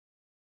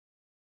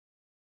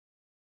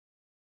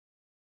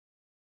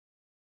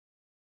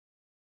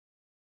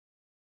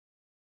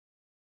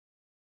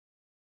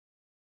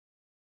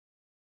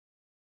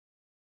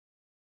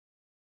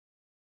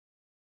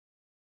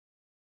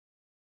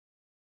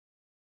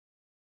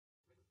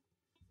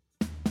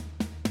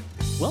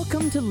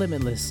Welcome to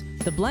Limitless,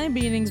 the Blind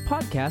Beginnings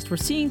podcast where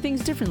seeing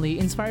things differently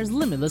inspires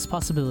limitless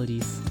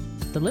possibilities.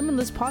 The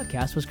Limitless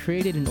podcast was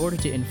created in order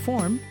to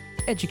inform,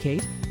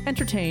 educate,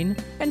 entertain,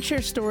 and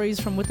share stories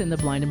from within the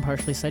blind and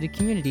partially sighted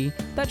community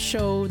that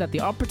show that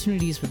the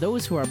opportunities for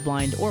those who are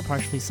blind or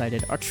partially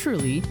sighted are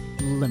truly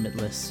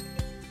limitless.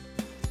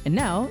 And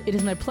now, it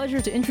is my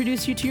pleasure to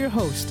introduce you to your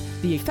host,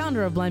 the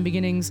founder of Blind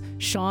Beginnings,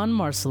 Sean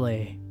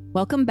Marcellet.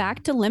 Welcome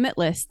back to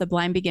Limitless, the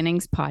Blind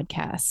Beginnings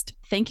podcast.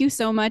 Thank you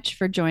so much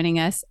for joining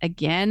us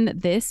again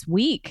this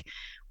week.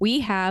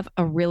 We have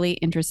a really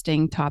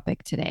interesting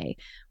topic today.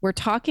 We're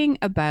talking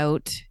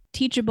about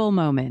teachable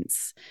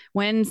moments.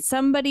 When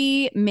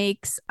somebody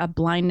makes a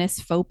blindness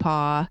faux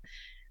pas,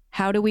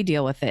 how do we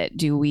deal with it?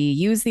 Do we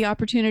use the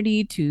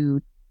opportunity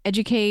to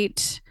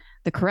educate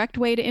the correct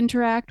way to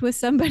interact with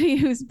somebody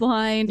who's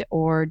blind,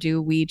 or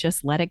do we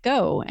just let it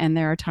go? And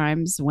there are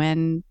times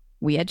when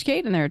we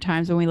educate and there are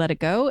times when we let it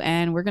go,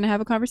 and we're going to have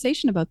a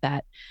conversation about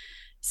that.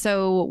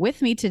 So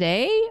with me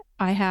today,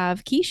 I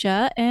have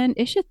Keisha and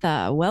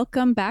Ishita.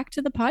 Welcome back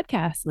to the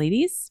podcast,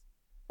 ladies.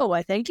 Oh,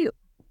 why, thank you.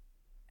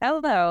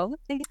 Hello.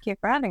 Thank you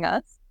for having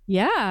us.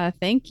 Yeah,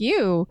 thank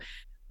you.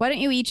 Why don't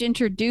you each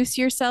introduce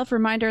yourself,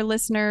 remind our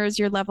listeners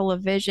your level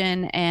of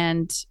vision,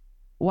 and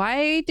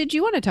why did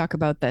you want to talk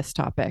about this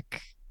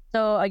topic?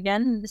 So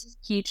again, this is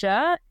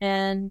Keisha,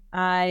 and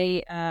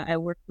I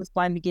work with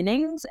Blind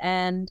Beginnings,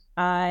 and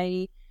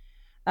I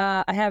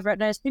have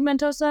retinitis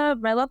pigmentosa.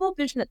 My level of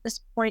vision at this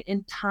point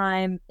in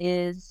time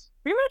is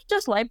pretty much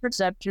just light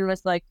perception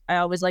with I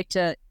always like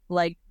to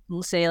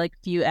say a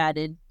few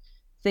added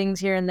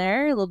things here and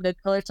there, a little bit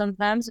of color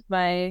sometimes if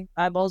my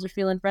eyeballs are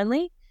feeling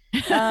friendly.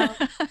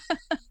 But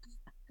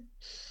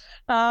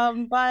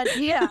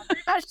yeah,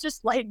 that's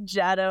just light and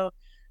shadow.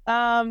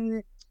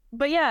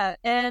 But yeah,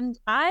 and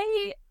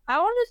I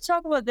wanted to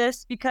talk about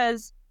this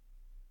because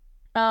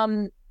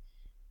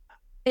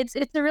it's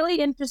a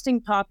really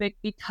interesting topic,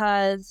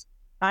 because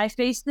I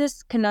face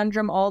this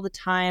conundrum all the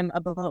time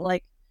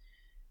about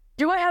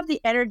do I have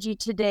the energy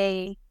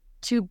today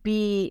to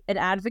be an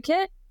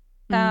advocate?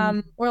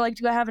 Or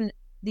do I have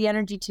the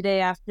energy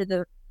today after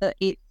the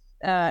eighth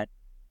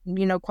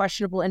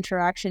questionable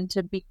interaction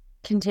to be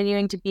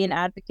continuing to be an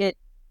advocate,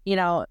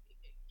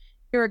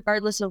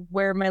 regardless of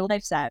where my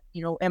life's at?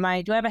 Do I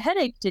have a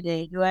headache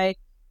today? Do I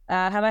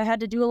have I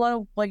had to do a lot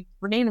of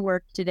brain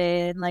work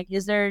today? And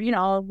is there,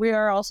 we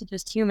are also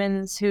just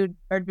humans who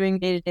are doing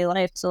day-to-day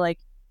life. So I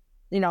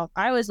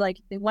was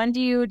when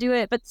do you do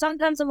it? But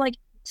sometimes I'm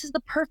this is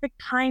the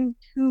perfect time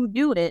to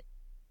do it.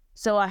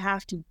 So I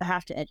have to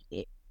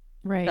educate.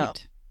 Right. So.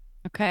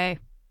 Okay.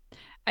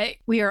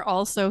 We are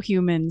also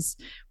humans.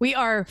 We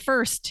are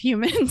first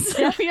humans.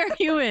 Yeah. We are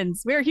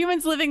humans. We are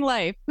humans living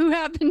life who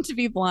happen to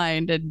be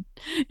blind. And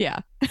yeah.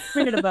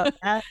 Forget about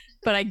that.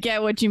 But I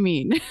get what you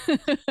mean.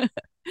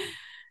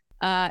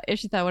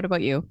 Ishita, what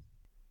about you?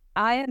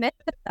 I admit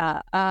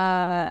that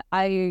I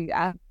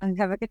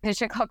have a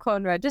condition called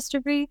cone red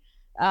dystrophy.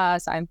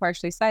 So I'm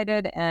partially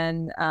sighted,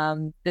 and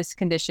this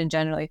condition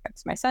generally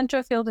affects my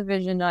central field of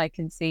vision. I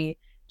can see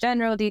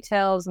general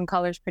details and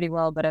colors pretty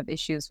well, but I have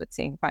issues with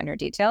seeing finer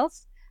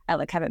details. I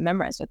have it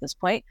memorized at this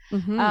point.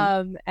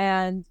 Mm-hmm.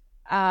 And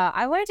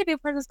I wanted to be a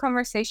part of this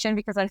conversation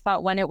because I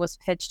thought when it was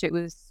pitched, it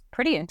was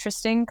pretty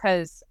interesting,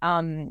 because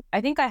I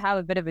think I have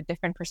a bit of a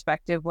different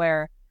perspective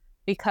where,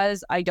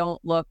 because I don't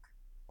look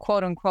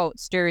quote unquote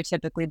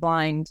stereotypically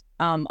blind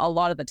a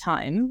lot of the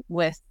time,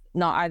 when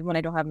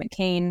I don't have my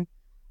cane,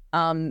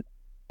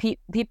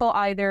 people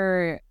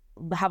either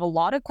have a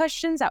lot of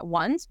questions at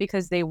once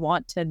because they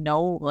want to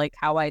know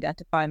how I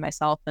identify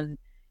myself, and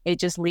it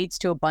just leads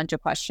to a bunch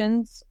of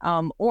questions,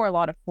 or a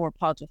lot of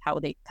forepaws with how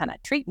they kind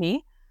of treat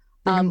me,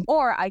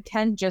 or I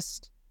can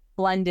just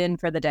blend in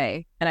for the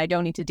day and I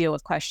don't need to deal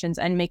with questions,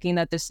 and making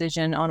that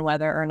decision on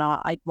whether or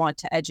not I want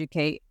to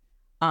educate,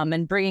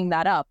 and bringing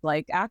that up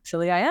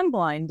actually I am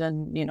blind,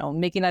 and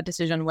making that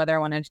decision whether I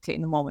want to educate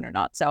in the moment or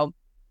not. So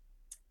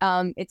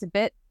it's a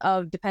bit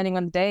of depending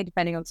on the day,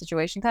 depending on the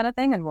situation kind of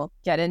thing, and we'll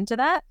get into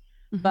that.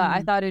 Mm-hmm. But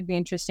I thought it'd be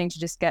interesting to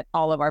just get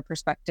all of our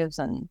perspectives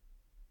and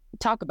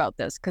talk about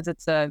this, because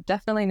it's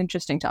definitely an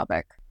interesting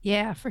topic.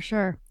 Yeah, for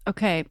sure.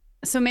 Okay.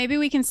 So maybe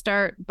we can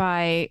start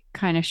by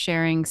kind of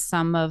sharing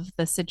some of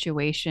the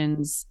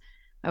situations.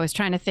 I was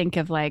trying to think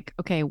of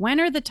okay, when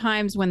are the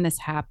times when this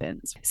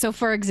happens? So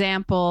for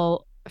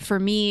example, for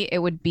me, it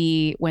would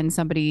be when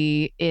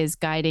somebody is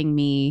guiding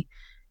me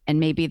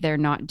and maybe they're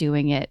not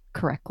doing it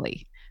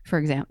correctly. For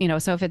example,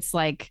 so if it's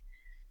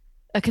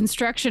a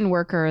construction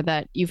worker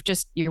that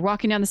you're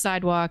walking down the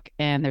sidewalk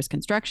and there's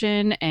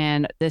construction,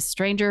 and this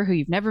stranger who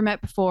you've never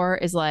met before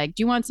is do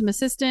you want some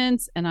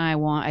assistance? And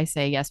I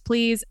say, yes,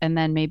 please. And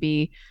then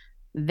maybe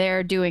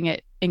they're doing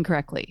it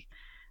incorrectly.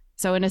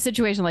 So in a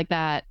situation like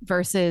that,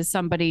 versus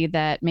somebody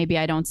that maybe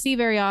I don't see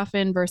very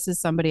often versus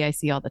somebody I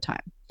see all the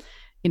time,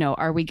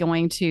 are we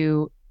going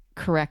to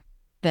correct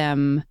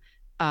them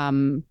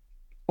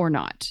or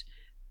not?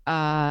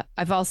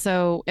 I've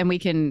also, and we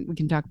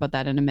can talk about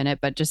that in a minute,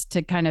 but just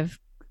to kind of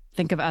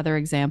think of other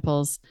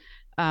examples,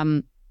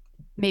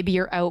 maybe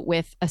you're out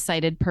with a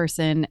sighted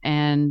person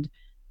and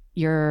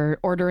you're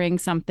ordering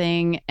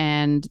something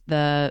and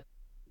the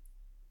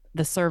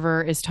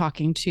server is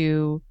talking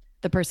to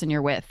the person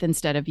you're with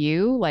instead of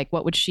you. Like,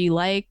 what would she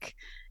like?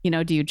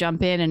 Do you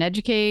jump in and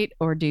educate,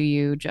 or do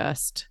you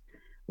just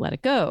let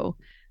it go?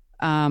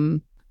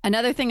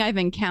 Another thing I've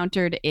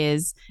encountered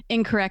is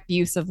incorrect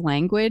use of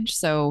language.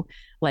 So,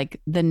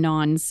 like the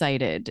non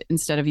sighted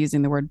instead of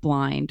using the word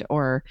blind,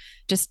 or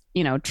just,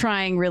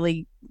 trying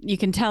really, you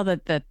can tell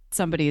that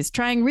somebody is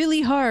trying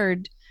really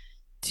hard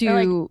Or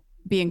like, to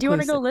be do you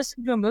want to inclusive. go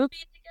listen to a movie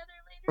together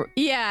later?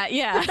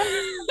 Yeah.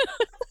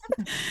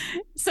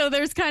 So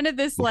there's kind of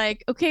this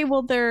like, okay,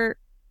 well, they're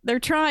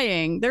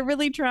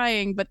really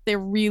trying, but they're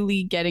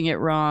really getting it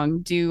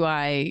wrong. Do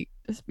I,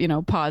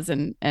 pause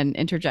and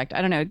interject?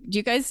 I don't know. Do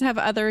you guys have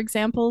other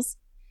examples?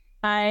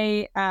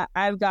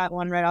 I've got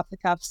one right off the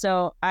cuff.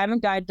 So I'm a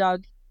guide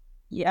dog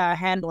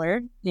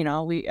handler.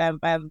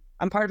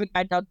 I'm part of a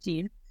guide dog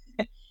team,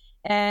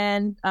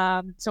 and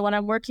so when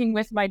I'm working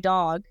with my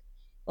dog,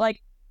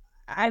 like,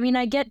 I mean,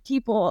 I get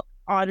people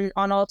on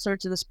all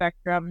sorts of the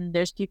spectrum.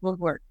 There's people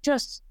who are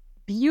just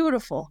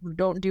beautiful, who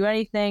don't do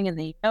anything, and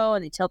they know,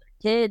 and they tell their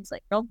kids,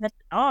 like, don't pet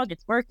the dog,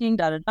 it's working,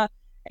 da da da.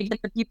 I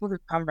get the people who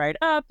come right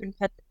up and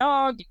pet the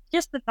dog, and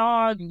kiss the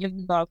dog, and give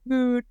the dog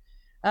food,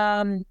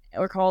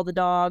 or call the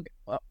dog.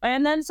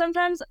 And then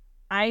sometimes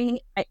I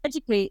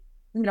educate,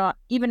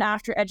 even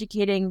after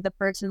educating the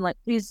person, like,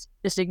 please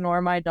just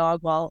ignore my dog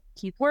while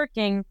keep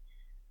working.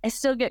 I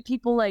still get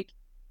people like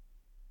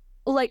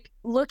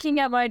looking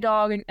at my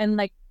dog and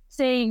like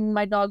saying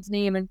my dog's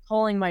name and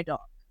calling my dog,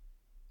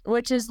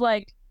 which is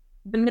like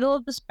the middle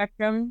of the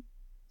spectrum.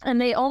 And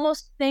they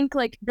almost think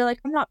like, they're like,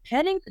 I'm not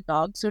petting the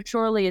dog, so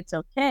surely it's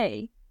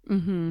okay.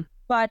 Mm-hmm.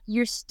 But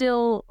you're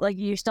still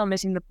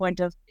missing the point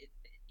of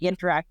the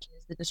interaction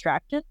is the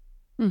distraction.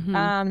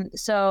 Mm-hmm.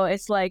 So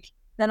it's like,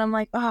 then I'm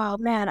like, oh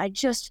man, I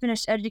just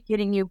finished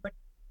educating you, but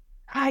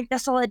I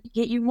guess I'll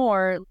educate you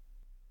more.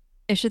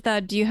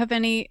 Ishita, do you have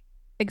any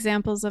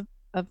examples of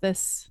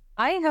this?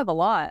 I have a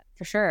lot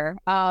for sure.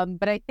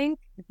 But I think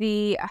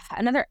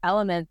another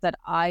element that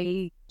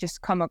I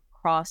just come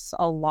across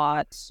a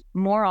lot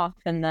more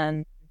often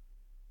than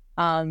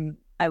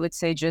I would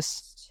say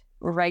just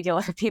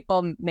regular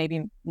people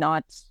maybe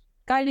not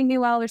guiding me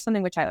well or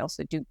something, which I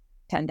also do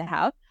tend to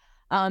have.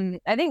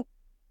 I think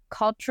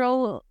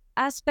cultural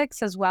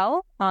aspects as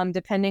well,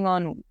 depending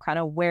on kind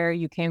of where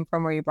you came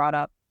from, where you brought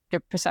up,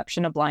 your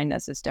perception of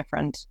blindness is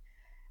different.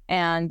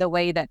 And the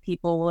way that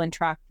people will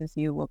interact with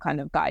you will kind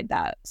of guide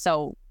that.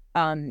 So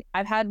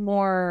I've had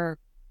more,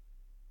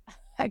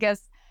 I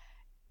guess,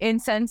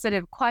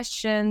 insensitive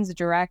questions,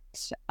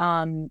 direct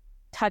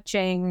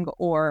touching,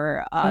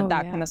 or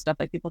kind of stuff,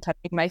 like people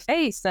touching my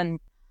face.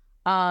 And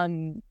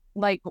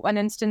like one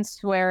instance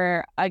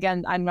where,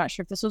 again, I'm not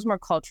sure if this was more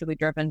culturally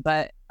driven,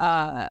 but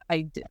I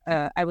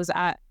was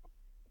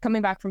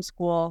coming back from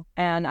school,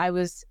 and I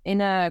was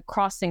in a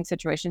crossing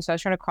situation. So I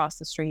was trying to cross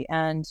the street,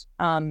 and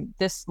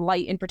this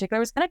light in particular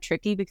was kind of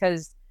tricky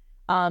because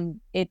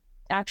it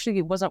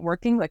actually wasn't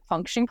working, like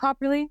functioning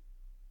properly.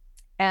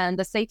 And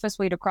the safest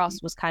way to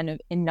cross was kind of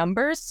in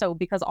numbers. So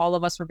because all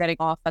of us were getting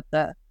off at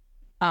the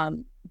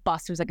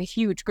bus, it was like a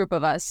huge group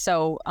of us.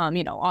 So,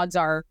 odds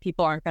are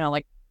people aren't going to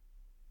like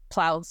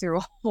plow through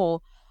a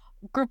whole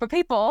group of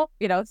people,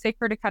 it's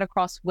safer to kind of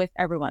cross with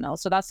everyone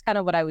else. So that's kind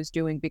of what I was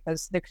doing,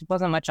 because there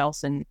wasn't much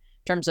else in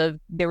terms of,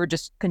 they were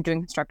just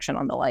doing construction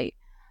on the light.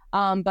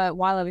 But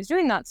while I was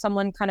doing that,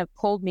 someone kind of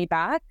pulled me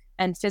back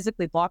and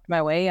physically blocked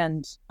my way,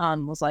 and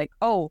was like,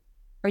 oh,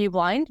 are you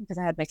blind? Because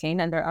I had my cane.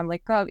 And I'm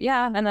like, oh,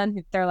 yeah. And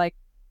then they're like,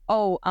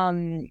 oh,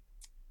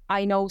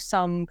 I know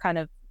some kind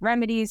of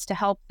remedies to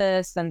help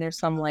this, and there's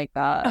some like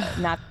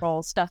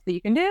natural stuff that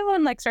you can do,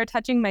 and like start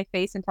touching my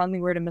face and telling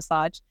me where to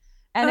massage.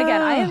 And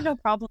again, I have no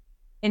problem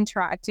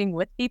interacting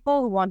with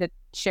people who want to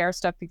share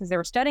stuff because they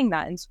were studying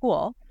that in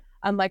school.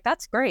 I'm like,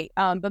 that's great.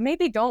 But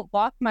maybe don't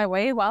block my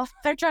way while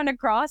they're trying to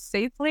cross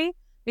safely,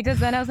 because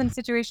then I was in a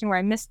situation where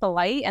I missed the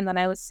light, and then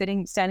I was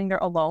standing there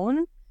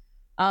alone.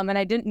 And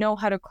I didn't know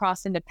how to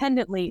cross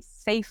independently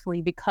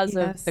safely because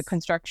of the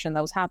construction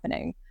that was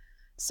happening.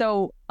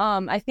 So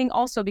I think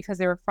also because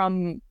they were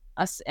from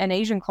an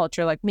Asian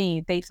culture like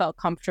me, they felt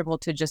comfortable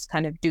to just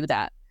kind of do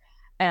that.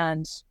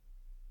 And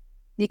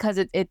because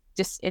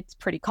it's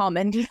pretty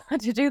common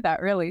to do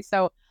that, really.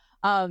 So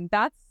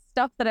that's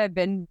stuff that I've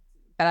been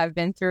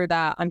through,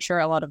 that I'm sure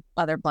a lot of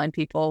other blind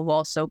people who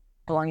also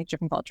belonging to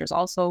different cultures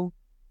also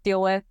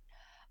deal with.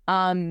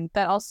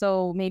 But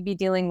also maybe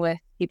dealing with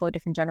people of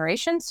different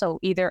generations, so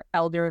either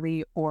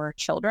elderly or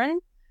children.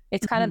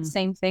 It's kind of the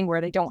same thing,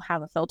 where they don't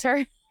have a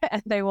filter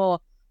and they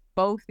will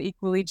both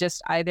equally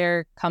just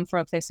either come from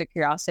a place of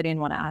curiosity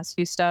and want to ask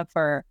you stuff,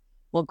 or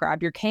will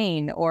grab your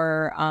cane,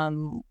 or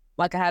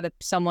like I had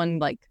someone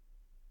like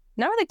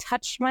not really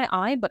touch my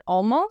eye, but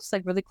almost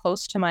like really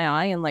close to my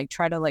eye, and like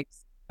try to like,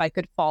 if I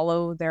could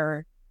follow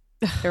their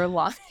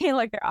line,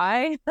 like their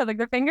eye, like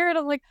their finger, and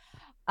I'm like,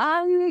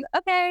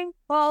 okay,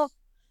 well,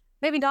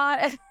 maybe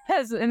not,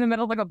 as in the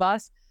middle of like a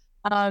bus.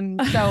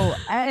 So,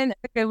 and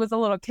it was a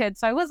little kid,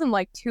 so I wasn't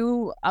like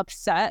too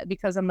upset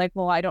because I'm like,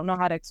 well, I don't know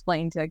how to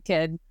explain to a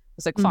kid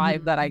who's like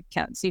 5 that I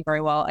can't see very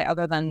well,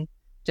 other than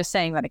just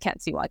saying that I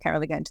can't see well. I can't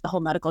really get into the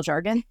whole medical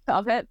jargon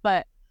of it,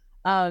 but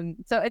so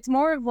it's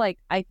more of like,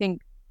 I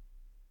think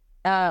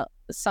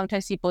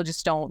sometimes people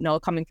just don't know,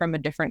 coming from a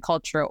different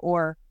culture,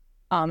 or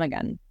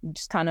again,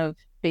 just kind of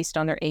based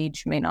on their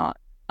age, may not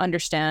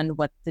understand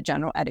what the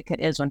general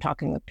etiquette is when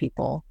talking with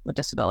people with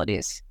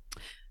disabilities.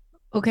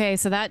 Okay,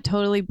 so that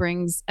totally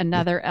brings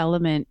another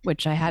element,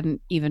 which I hadn't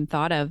even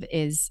thought of,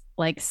 is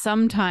like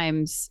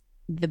sometimes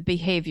the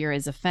behavior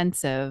is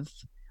offensive,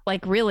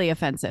 like really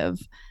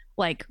offensive,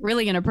 like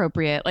really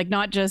inappropriate, like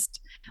not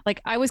just like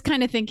I was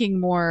kind of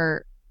thinking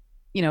more,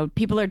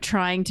 people are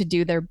trying to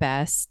do their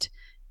best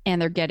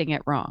and they're getting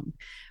it wrong.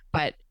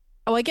 But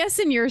I guess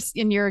in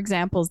your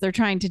examples, they're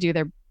trying to do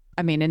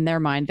in their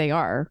mind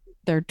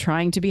they're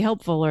trying to be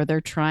helpful, or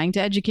they're trying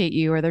to educate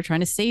you, or they're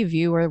trying to save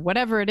you, or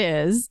whatever it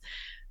is.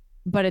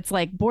 But it's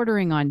like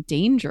bordering on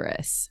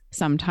dangerous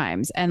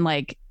sometimes, and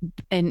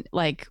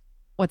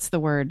what's the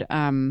word,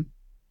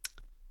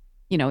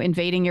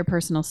 invading your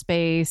personal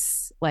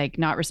space, like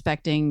not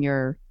respecting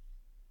your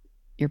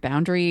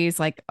boundaries,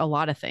 like a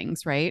lot of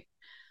things, right?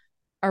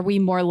 Are we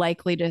more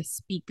likely to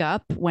speak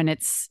up when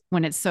it's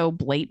so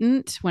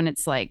blatant, when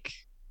it's like,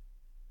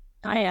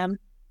 I am.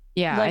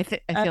 yeah,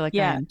 Like, I feel like I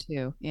yeah. am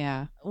too.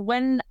 Yeah.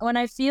 When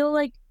I feel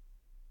like,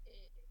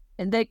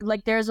 and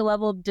like there's a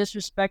level of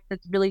disrespect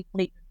that's really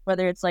blatant,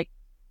 whether it's like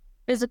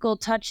physical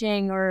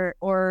touching or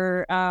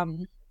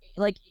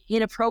like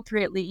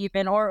inappropriately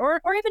even,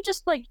 or even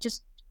just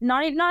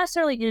not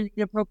necessarily in an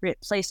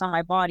inappropriate place on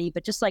my body,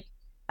 but just like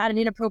at an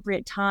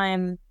inappropriate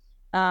time,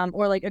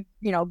 or like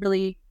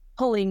really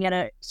pulling at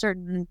a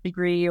certain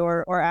degree,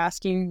 or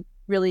asking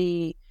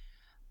really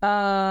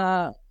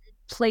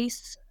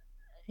place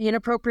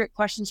inappropriate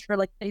questions for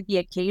like the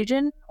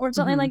occasion or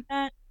something like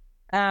that.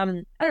 I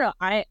don't know.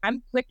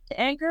 I'm quick to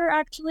anger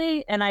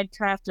actually, and I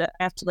have to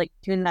like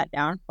tune that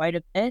down quite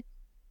a bit.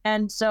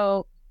 And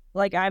so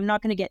like I'm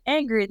not going to get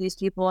angry at these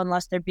people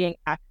unless they're being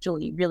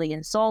actually really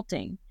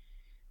insulting.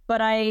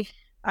 But I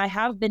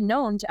have been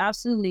known to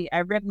absolutely, I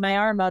rip my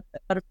arm out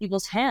of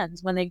people's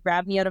hands when they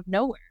grab me out of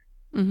nowhere,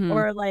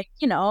 or like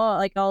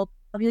like I'll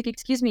be like,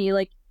 excuse me,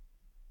 like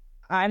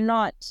I'm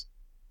not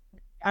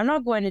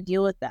going to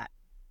deal with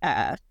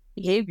that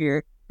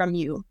behavior from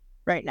you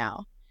right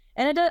now.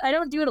 And I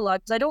don't do it a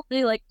lot because I don't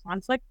really like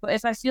conflict. But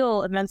if I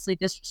feel immensely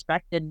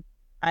disrespected,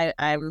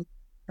 I'm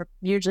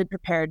usually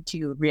prepared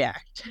to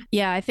react.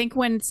 Yeah, I think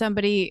when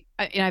somebody,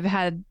 I've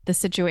had the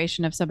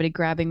situation of somebody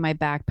grabbing my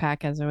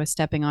backpack as I was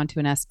stepping onto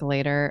an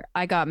escalator.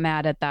 I got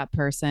mad at that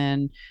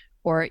person.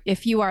 Or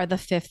if you are the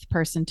 5th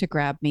person to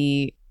grab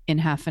me in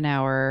half an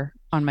hour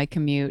on my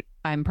commute,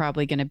 I'm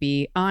probably going to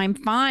be, I'm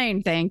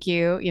fine, thank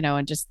you,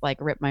 and just like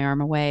rip my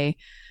arm away.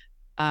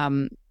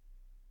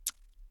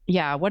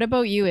 Yeah. What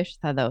about you,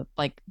 Ishta, though?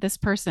 Like this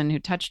person who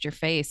touched your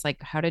face,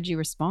 like how did you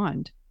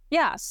respond?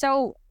 Yeah,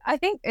 so I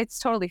think it's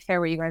totally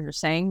fair what you guys are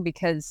saying,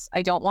 because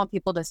I don't want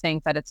people to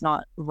think that it's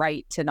not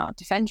right to not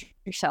defend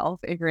yourself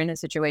if you're in a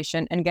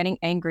situation, and getting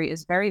angry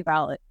is very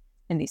valid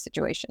in these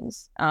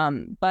situations.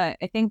 But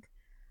I think,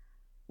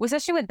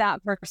 especially with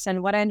that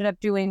person, what I ended up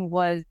doing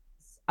was,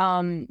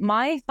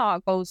 my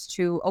thought goes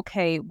to,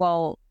 okay,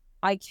 well,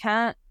 I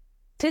can't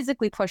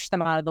physically push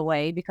them out of the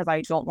way because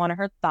I don't want to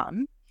hurt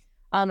them.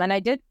 And I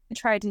did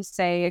try to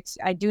say,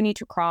 I do need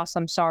to cross.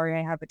 I'm sorry,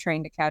 I have a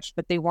train to catch,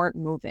 but they weren't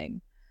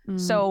moving.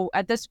 So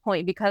at this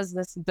point, because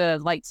the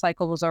light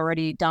cycle was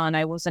already done,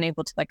 I wasn't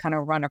able to like kind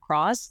of run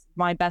across.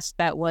 My best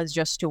bet was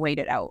just to wait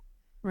it out.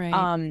 Right.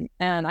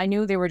 And I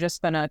knew they were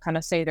just gonna kind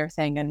of say their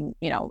thing, and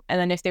and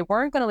then if they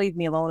weren't gonna leave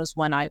me alone is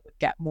when I would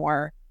get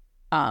more,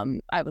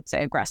 I would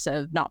say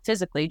aggressive, not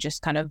physically,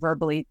 just kind of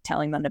verbally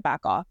telling them to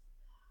back off.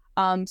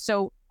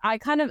 So I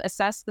kind of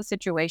assessed the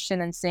situation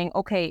and saying,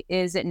 okay,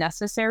 is it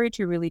necessary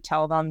to really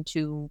tell them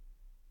to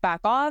back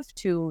off,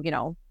 to,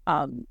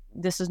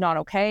 this is not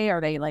okay?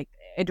 Are they like,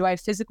 do I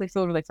physically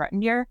feel really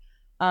threatened here?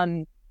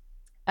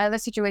 The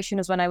situation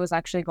is when I was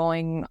actually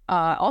going,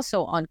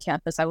 also on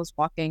campus, I was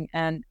walking,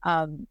 and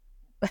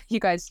you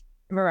guys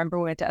remember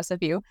we went to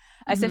SFU.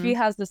 SFU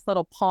has this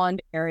little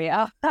pond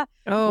area.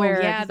 Oh,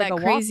 where yeah, that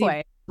like crazy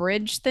walkway.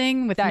 Bridge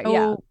thing with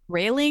no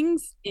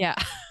railings. Yeah.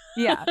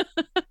 Yeah.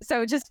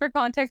 So just for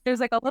context, there's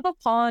like a little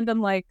pond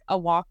and like a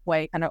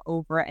walkway kind of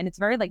over it, and it's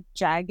very like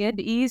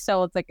jagged-y,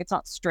 so it's like it's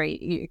not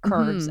straight, it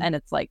curves, and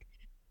it's like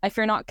if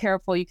you're not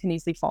careful, you can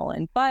easily fall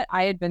in. But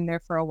I had been there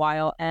for a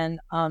while, and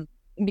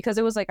because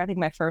it was like I think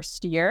my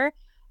first year,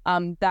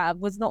 that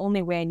was the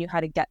only way I knew how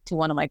to get to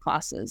one of my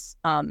classes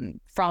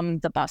from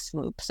the bus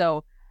loop.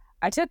 So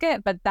I took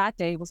it, but that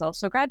day was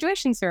also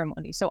graduation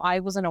ceremony, so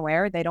I wasn't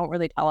aware. They don't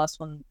really tell us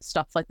when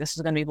stuff like this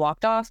is going to be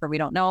blocked off, or we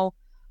don't know.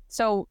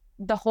 So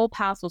the whole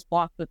path was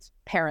blocked with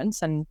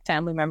parents and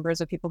family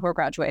members of people who are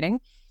graduating.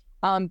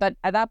 But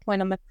at that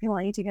point, I'm like, well,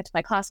 I need to get to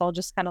my class. I'll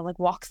just kind of like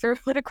walk through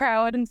with a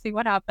crowd and see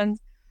what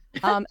happens.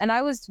 And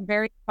I was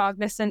very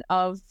cognizant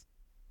of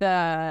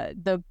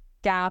the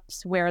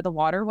gaps where the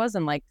water was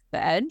and like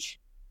the edge,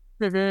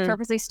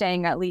 purposely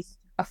staying at least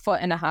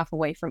 1.5 feet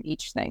away from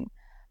each thing.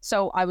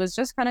 So I was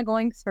just kind of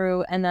going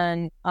through, and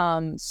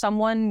then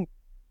someone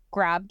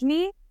grabbed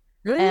me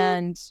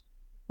and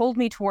pulled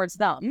me towards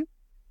them,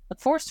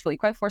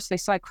 quite forcefully.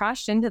 So I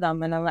crashed into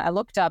them, and I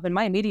looked up, and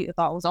my immediate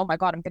thought was, "Oh my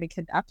God, I'm getting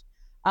kidnapped."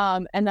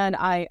 And then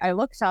I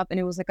looked up, and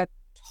it was like a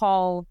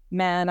tall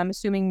man. I'm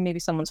assuming maybe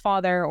someone's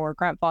father or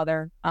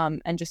grandfather,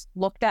 and just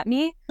looked at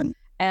me,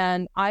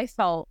 and I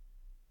felt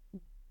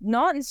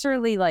not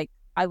necessarily like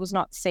I was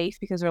not safe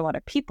because there were a lot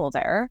of people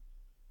there,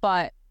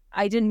 but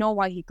I didn't know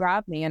why he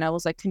grabbed me, and I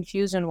was like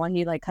confused on why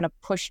he like kind of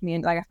pushed me,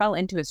 and like I fell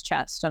into his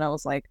chest, and I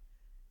was like,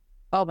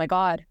 "Oh my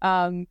God."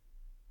 I'm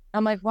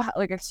like, "What?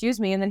 Like,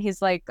 excuse me." And then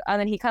he's like, and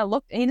then he kind of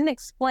looked, and he didn't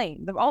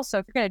explain. But also,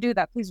 if you're gonna do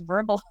that, please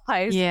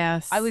verbalize.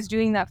 Yes. I was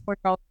doing that for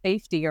your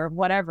safety or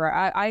whatever.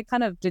 I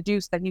kind of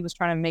deduced that he was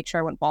trying to make sure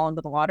I wouldn't fall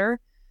into the water,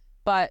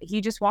 but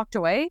he just walked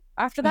away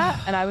after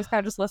that, and I was kind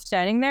of just left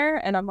standing there,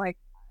 and I'm like,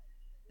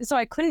 so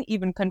I couldn't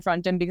even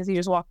confront him because he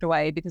just walked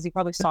away because he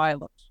probably saw I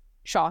looked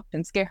shocked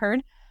and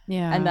scared.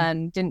 Yeah. And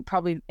then didn't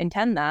probably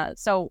intend that.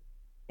 So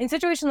in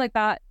situations like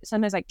that,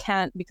 sometimes I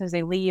can't because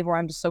they leave, or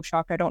I'm just so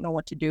shocked I don't know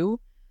what to do.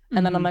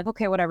 And then I'm like,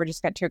 okay, whatever,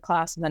 just get to your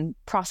class and then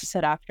process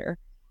it after.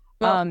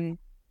 Well,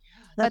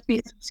 that'd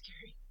be so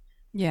scary.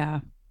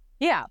 Yeah.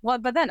 Yeah. Well,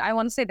 but then I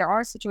want to say there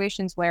are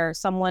situations where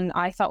someone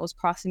I thought was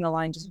crossing the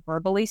line just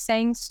verbally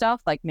saying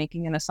stuff, like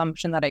making an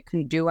assumption that I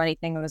couldn't do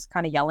anything, and was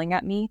kind of yelling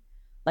at me.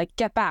 Like,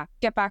 get back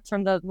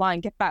from the line,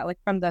 get back, like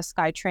from the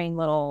SkyTrain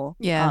little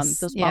Yes.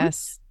 those bumps.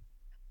 Yes.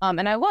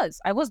 And I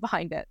was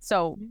behind it.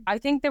 So I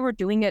think they were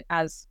doing it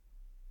as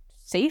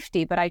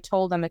safety, but I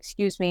told them,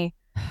 "Excuse me,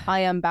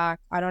 I am back.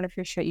 I don't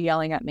appreciate you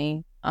yelling at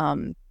me.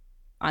 I'm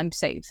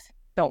safe.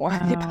 Don't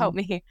worry about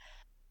me."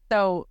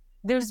 So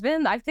there's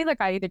been, I feel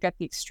like I either get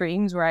the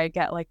extremes where I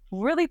get like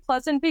really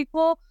pleasant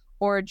people,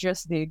 or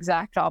just the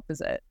exact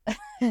opposite.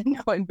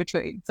 No in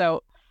between.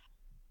 So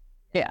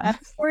yeah. I'm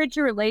worried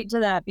to relate to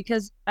that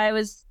because we have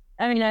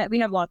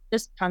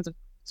just tons of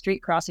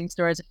street crossing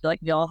stories. I feel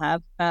like we all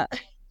have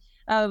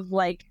of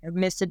like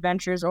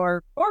misadventures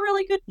or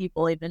really good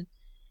people even.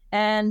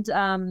 And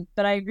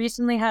but I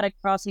recently had a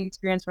crossing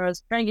experience where I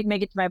was trying to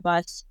make it to my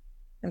bus.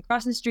 I'm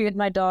crossing the street with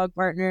my dog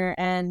partner,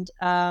 and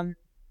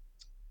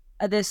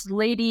this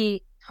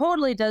lady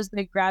totally does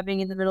the grabbing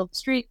in the middle of the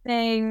street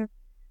thing.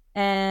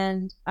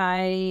 And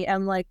I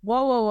am like,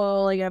 whoa, whoa,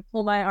 whoa. Like, I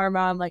pull my arm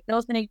out. I'm like,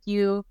 no, thank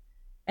you.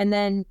 And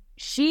then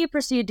she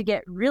proceeded to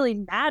get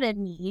really mad at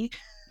me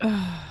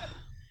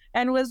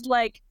and was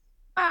like,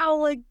 "Ow,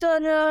 like,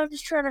 I'm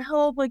just trying to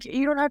help. Like,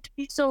 you don't have to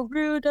be so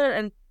rude."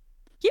 And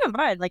keep in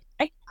mind, like,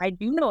 I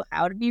do know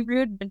how to be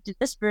rude, but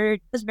this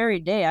very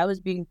day, I was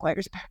being quite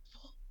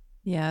respectful.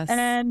 Yes.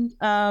 And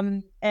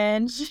I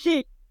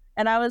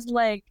was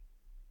like,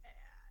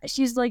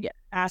 she's like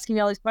asking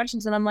me all these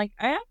questions, and I'm like,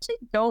 I actually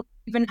don't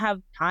even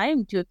have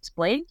time to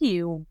explain to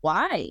you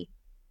why.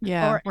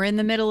 Yeah. We're in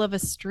the middle of a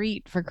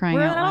street, for crying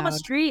out loud. We're in the middle of a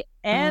street,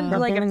 and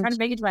like I'm trying to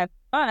make it to my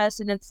bus,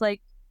 and it's like,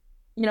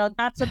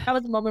 that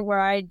was the moment where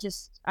I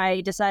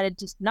decided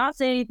to not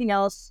say anything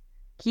else,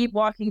 keep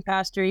walking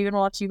past her, even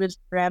while she was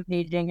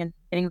rampaging and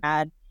getting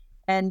mad,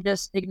 and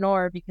just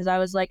ignore, because I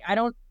was like, I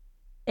don't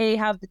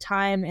have the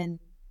time, and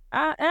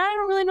I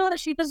don't really know that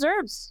she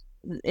deserves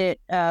it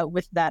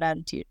with that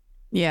attitude.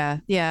 Yeah.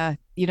 Yeah.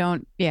 You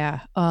don't.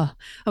 Yeah.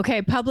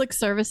 Okay. Public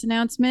service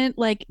announcement.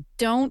 Like,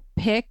 don't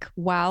pick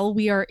while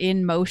we are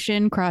in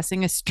motion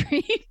crossing a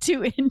street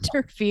to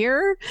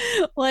interfere.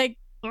 Like,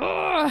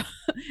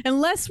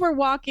 unless we're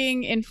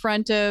walking in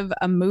front of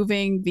a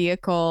moving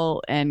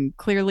vehicle and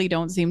clearly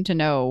don't seem to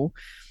know.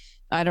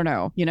 I don't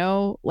know,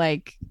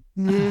 like,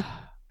 I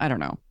don't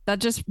know. That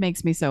just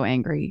makes me so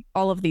angry.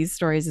 All of these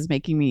stories are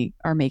making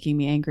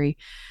me angry.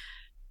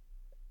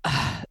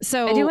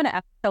 So I do want to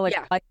ask to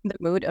lighten the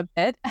mood a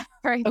bit.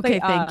 Right? Okay,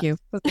 thank you.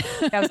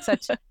 That was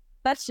such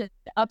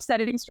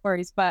upsetting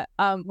stories. But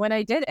when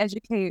I did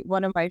educate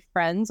one of my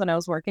friends when I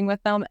was working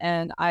with them,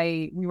 and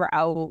we were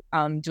out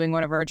doing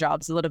one of our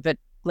jobs a little bit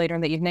later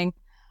in the evening,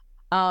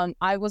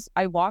 I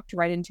walked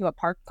right into a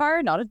parked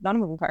car, not a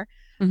moving car,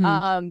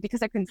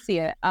 because I couldn't see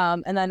it.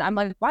 And then I'm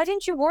like, "Why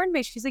didn't you warn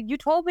me?" She's like, "You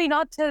told me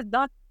not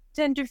to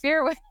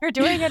interfere when you're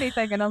doing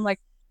anything." And I'm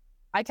like,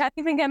 I can't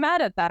even get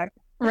mad at that.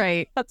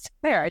 Right. That's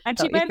fair.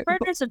 Actually, my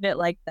partner's a bit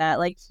like that.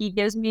 Like, he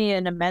gives me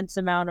an immense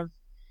amount of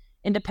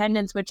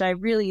independence, which I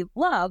really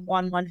love.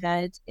 On one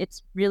hand,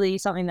 it's really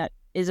something that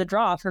is a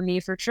draw for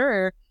me for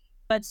sure.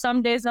 But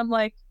some days I'm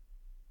like,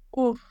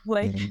 oh,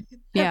 like,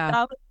 yeah,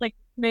 that was like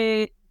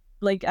me.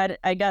 Like,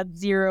 I got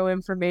zero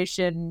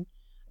information,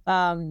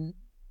 so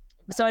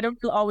I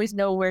don't always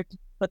know where to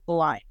put the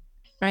line.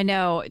 I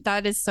know,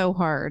 that is so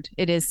hard.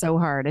 It is so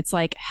hard. It's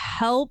like,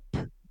 help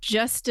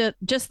just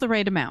the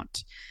right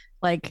amount.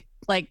 Like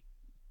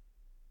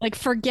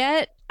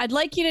forget. I'd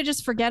like you to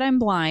just forget I'm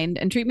blind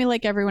and treat me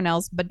like everyone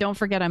else, but don't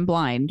forget I'm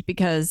blind,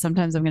 because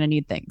sometimes I'm going to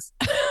need things.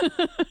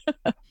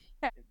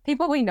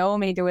 People we know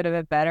may do it a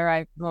bit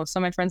better.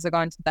 Some of my friends have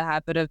gone into the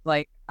habit of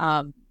like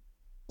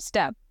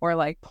step or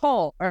like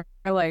pull or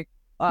like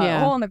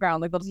hole in the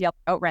ground. Like they'll just yell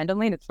out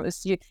randomly. And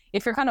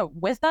if you're kind of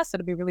with us,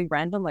 it'll be really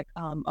random. Like,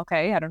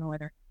 okay, I don't know why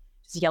they're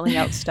just yelling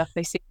out stuff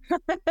they see.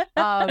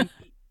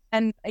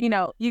 And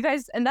you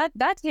guys, and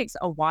that takes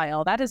a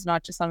while. That is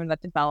not just something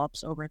that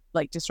develops over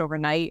like just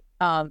overnight.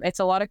 It's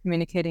a lot of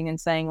communicating and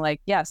saying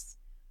like, yes,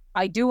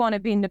 I do want to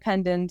be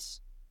independent.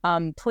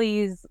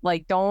 Please,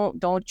 like,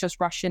 don't just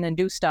rush in and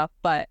do stuff.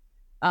 But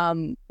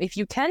if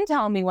you can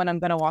tell me when I'm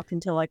gonna walk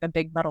into like a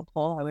big metal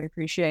pole, I would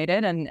appreciate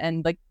it,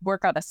 and like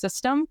work out a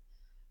system.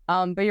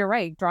 But you're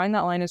right, drawing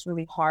that line is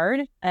really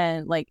hard,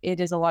 and like it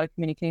is a lot of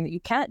communicating that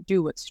you can't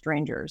do with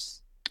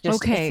strangers.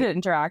 Just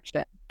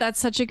interaction. That's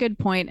such a good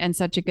point and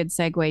such a good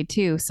segue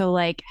too. So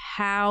like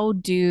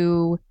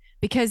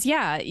because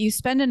you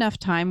spend enough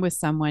time with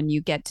someone,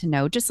 you get to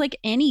know, just like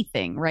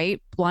anything,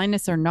 right?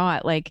 Blindness or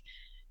not, like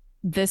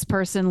this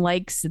person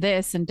likes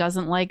this and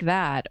doesn't like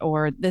that,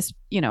 or this,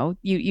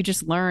 you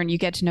just learn, you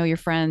get to know your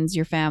friends,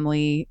 your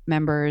family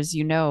members,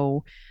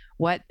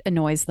 what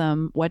annoys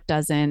them, what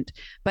doesn't.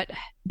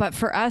 But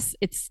for us,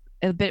 it's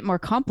a bit more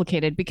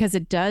complicated because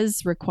it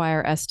does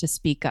require us to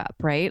speak up,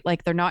 right?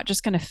 Like they're not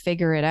just going to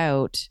figure it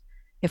out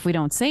if we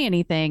don't say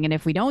anything. And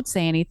if we don't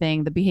say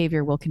anything, the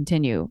behavior will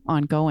continue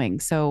ongoing.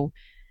 So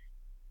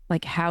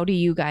like, how do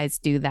you guys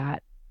do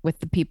that with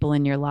the people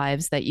in your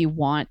lives that you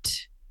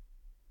want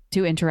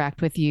to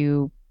interact with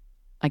you,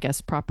 I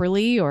guess,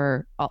 properly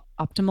or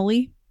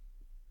optimally?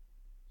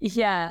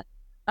 Yeah.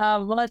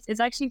 Well, it's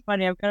actually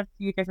funny. I've got a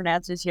few different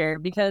answers here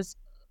because,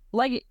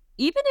 like,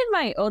 even in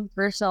my own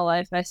personal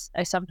life,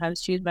 I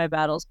sometimes choose my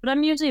battles, but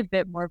I'm usually a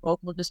bit more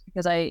vocal just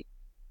because I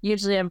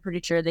usually am pretty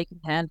sure they can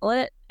handle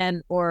it,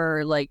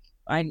 or like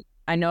I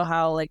know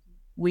how like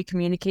we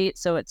communicate,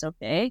 so it's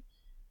okay.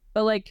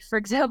 But like for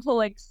example,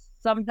 like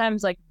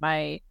sometimes like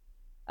my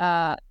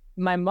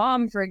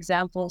mom, for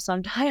example,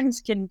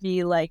 sometimes can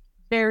be like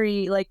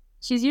very like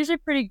she's usually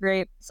pretty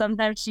great.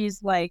 Sometimes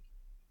she's like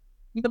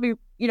you'll be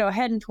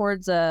heading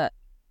towards a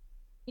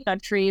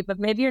tree, but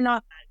maybe you're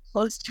not that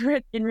close to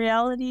it in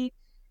reality,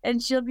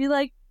 and she'll be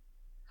like,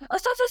 "Oh,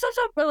 stop,"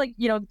 or like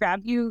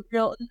grab you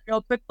real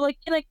quick, but like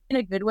in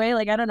a good way.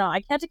 Like I don't know, I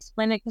can't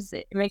explain it because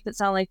it makes it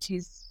sound like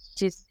she's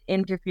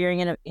interfering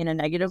in a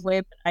negative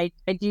way, but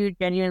I do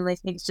genuinely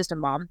think it's just a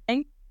mom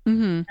thing.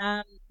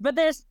 Mm-hmm. But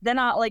they're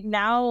not like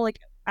now like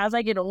as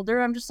I get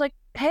older, I'm just like,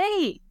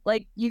 hey,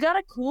 like you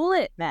gotta cool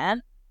it,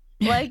 man.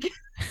 Like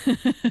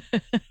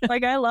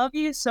like I love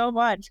you so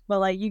much, but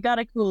like you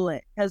gotta cool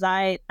it because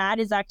that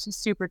is actually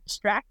super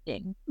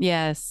distracting.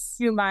 Yes.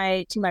 To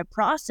my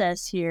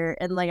process here,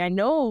 and like I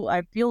know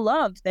I feel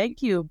loved,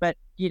 thank you, but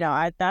you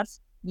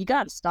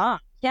gotta stop.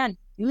 You can't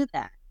do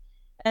that.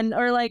 And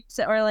or like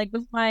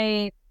with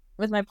my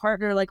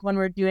partner, like when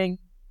we're doing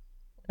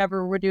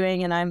whatever we're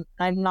doing, and I'm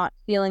not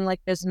feeling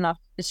like there's enough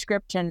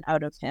description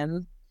out of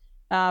him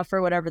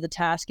for whatever the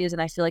task is, and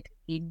I feel like I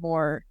need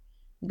more.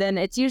 Then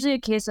it's usually a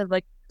case of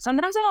like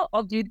sometimes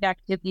I'll do the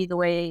activity the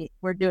way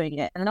we're doing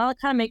it, and then I'll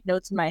kind of make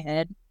notes in my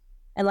head,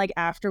 and like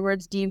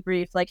afterwards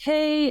debrief, like,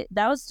 hey,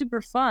 that was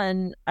super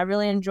fun. I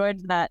really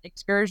enjoyed that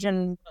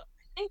excursion. I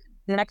think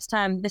next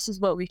time this is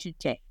what we should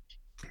change,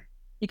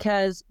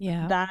 because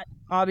that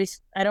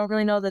obviously I don't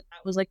really know that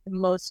was like the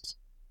most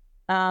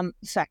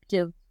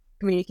effective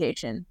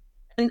communication,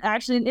 and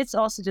actually it's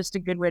also just a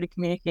good way to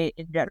communicate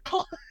in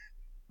general.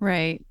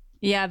 Right.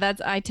 Yeah,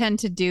 I tend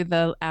to do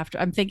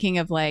I'm thinking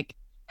of like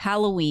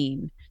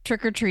Halloween,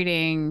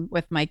 trick-or-treating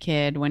with my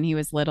kid when he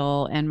was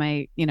little, and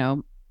my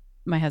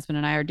husband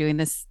and I are doing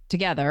this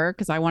together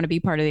because I want to be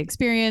part of the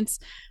experience,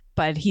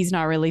 but he's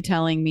not really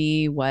telling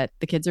me what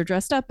the kids are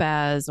dressed up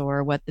as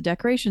or what the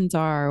decorations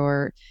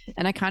are,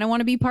 and I kind of want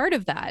to be part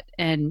of that.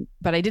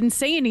 But I didn't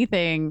say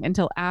anything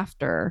until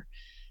after.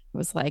 It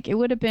was like, I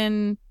would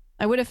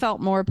have felt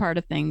more part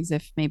of things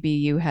if maybe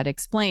you had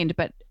explained,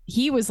 but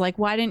he was like,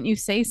 why didn't you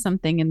say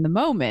something in the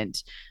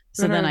moment?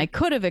 So then I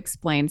could have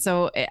explained.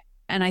 So,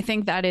 and I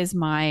think that is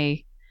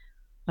my,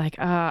 like,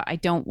 I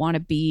don't want to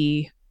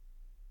be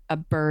a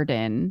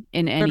burden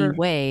in any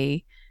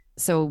way.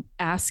 So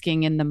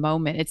asking in the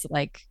moment, it's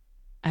like,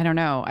 I don't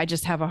know. I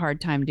just have a hard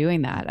time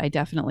doing that. I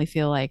definitely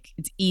feel like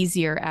it's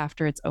easier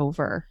after it's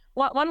over.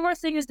 One more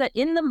thing is that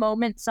in the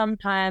moment,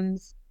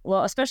 sometimes,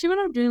 well, especially when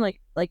I'm doing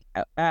like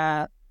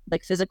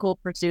physical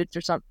pursuits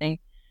or something,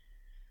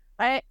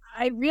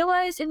 I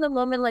realize in the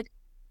moment like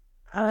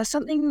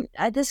something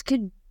this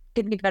could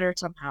be better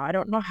somehow. I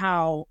don't know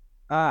how.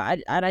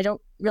 I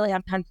don't really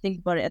have time to think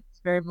about it at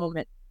this very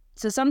moment.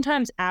 So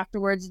sometimes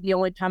afterwards, the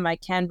only time I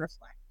can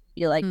reflect,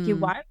 be like, okay,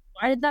 why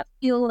did that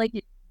feel like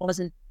it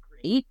wasn't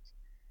great?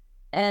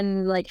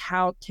 And like,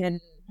 how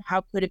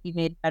could it be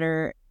made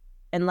better?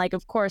 And like,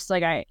 of course,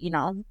 like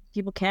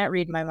people can't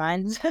read my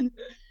minds, and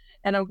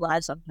I'm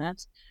glad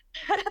sometimes.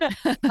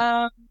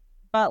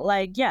 But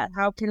like, yeah,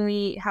 how can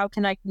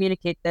I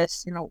communicate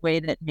this in a way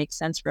that makes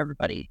sense for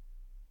everybody?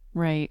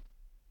 Right.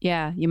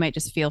 Yeah. You might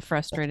just feel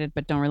frustrated,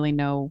 but don't really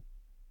know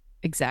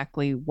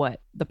exactly what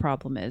the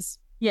problem is.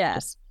 Yeah.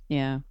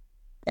 Yeah.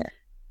 Yeah.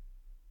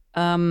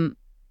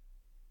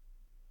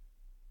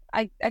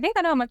 I think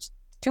I know how much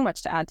too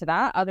much to add to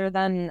that other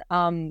than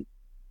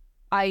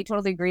I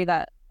totally agree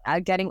that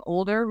getting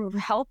older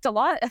helped a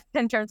lot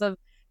in terms of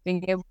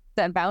being able to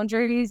set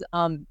boundaries.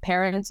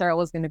 Parents are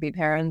always going to be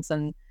parents,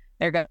 and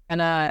they're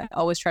gonna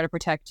always try to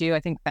protect you. I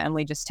think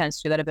family just tends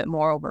to do that a bit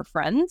more over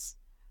friends,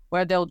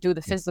 where they'll do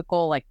the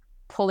physical, like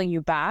pulling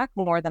you back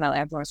more than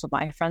I've noticed with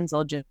my friends.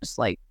 They'll just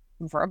like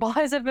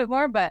verbalize it a bit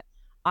more. But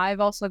I've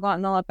also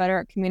gotten a lot better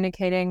at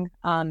communicating.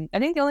 I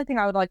think the only thing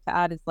I would like to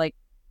add is like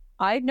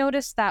I've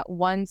noticed that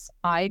once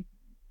I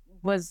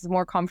was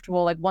more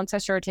comfortable, like once I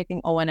started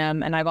taking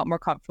O&M and I got more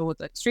comfortable with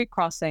like street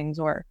crossings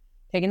or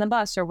taking the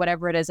bus or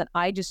whatever it is, and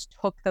I just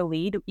took the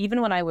lead,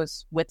 even when I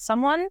was with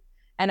someone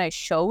and I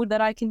showed that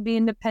I can be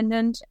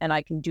independent and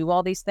I can do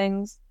all these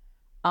things,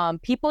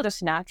 people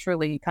just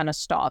naturally kind of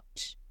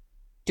stopped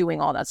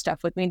doing all that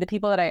stuff with me, the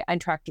people that I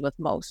interacted with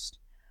most.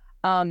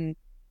 And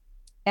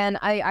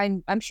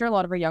I'm sure a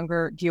lot of our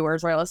younger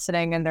viewers are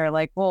listening and they're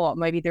like, well,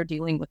 maybe they're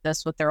dealing with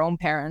this with their own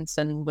parents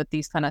and with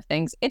these kind of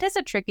things. It is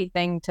a tricky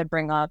thing to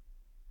bring up,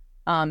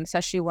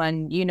 especially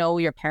when you know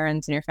your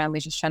parents and your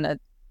family's just trying to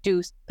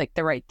do like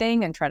the right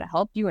thing and try to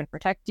help you and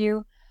protect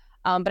you.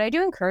 But I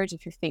do encourage,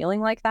 if you're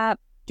feeling like that,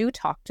 do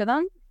talk to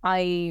them.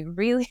 I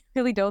really,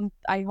 really don't.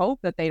 I hope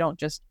that they don't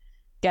just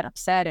get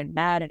upset and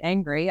mad and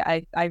angry.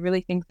 I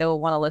really think they'll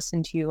want to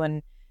listen to you,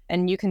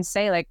 and you can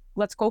say like,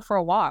 let's go for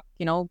a walk.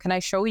 You know, can I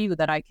show you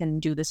that I can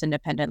do this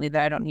independently,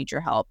 that I don't need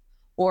your help?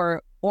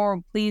 Or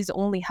please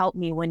only help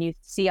me when you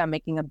see I'm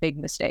making a big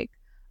mistake.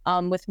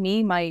 With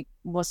me,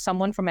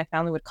 someone from my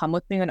family would come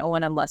with me on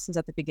O&M lessons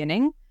at the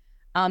beginning.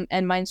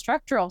 And my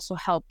instructor also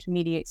helped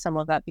mediate some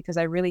of that because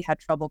I really had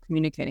trouble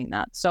communicating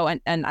that. So,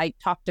 and I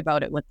talked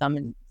about it with them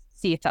and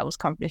see if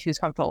if he was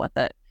comfortable with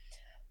it.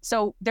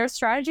 So there's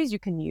strategies you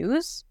can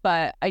use,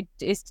 but it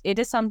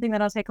is something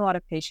that'll take a lot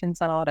of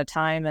patience and a lot of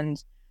time,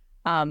 and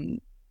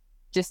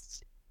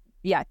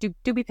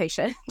do be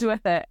patient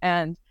with it.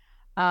 And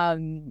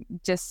like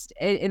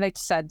I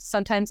said,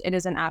 sometimes it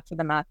is an after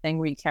the math thing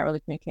where you can't really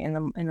communicate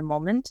in the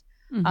moment.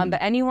 Mm-hmm.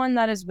 But anyone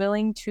that is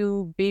willing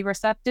to be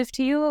receptive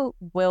to you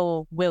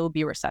will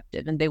be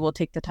receptive, and they will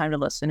take the time to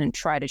listen and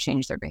try to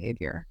change their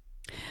behavior.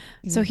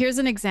 So here's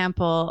an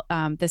example.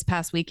 This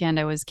past weekend,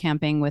 I was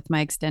camping with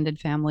my extended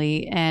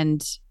family,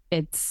 and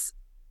it's,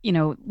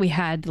 we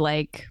had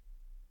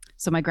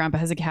so my grandpa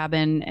has a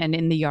cabin, and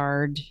in the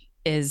yard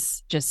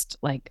is just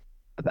like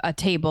a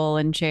table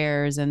and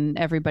chairs and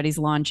everybody's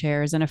lawn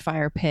chairs and a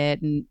fire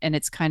pit. And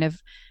it's kind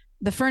of,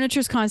 the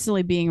furniture's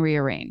constantly being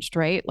rearranged,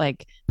 right?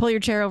 Like pull your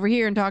chair over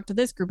here and talk to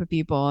this group of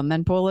people and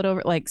then pull it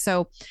over.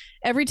 So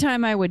every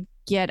time I would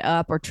get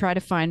up or try to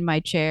find my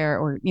chair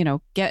or,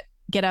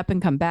 get up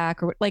and come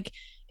back, or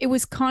it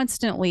was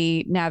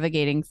constantly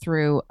navigating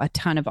through a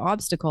ton of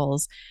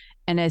obstacles.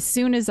 And as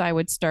soon as I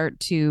would start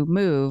to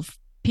move,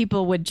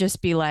 people would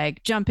just be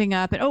like jumping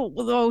up and,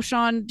 oh,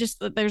 Sean,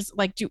 just there's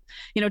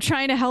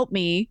trying to help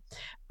me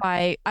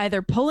by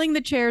either pulling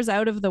the chairs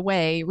out of the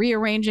way,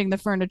 rearranging the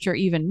furniture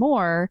even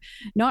more,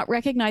 not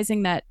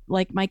recognizing that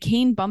my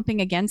cane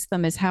bumping against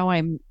them is how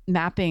I'm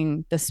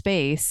mapping the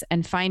space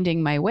and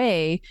finding my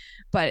way.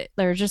 But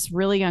they're just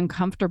really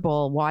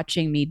uncomfortable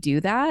watching me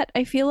do that,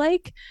 I feel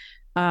like.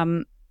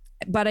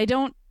 But I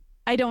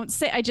don't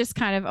say, I just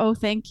kind of, oh,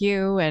 thank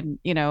you. And,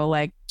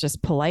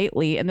 just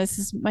politely. And this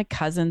is my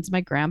cousins,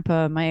 my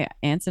grandpa, my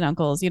aunts and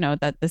uncles,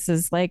 that this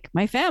is like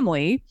my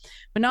family,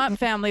 but not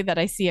family that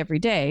I see every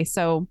day.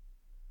 So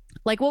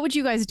what would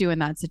you guys do in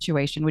that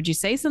situation? Would you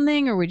say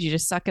something, or would you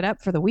just suck it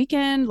up for the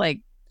weekend?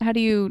 How do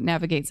you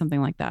navigate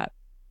something like that?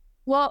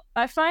 Well,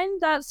 I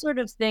find that sort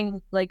of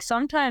thing,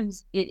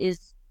 sometimes it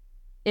is,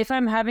 if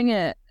I'm having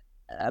a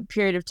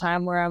period of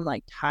time where I'm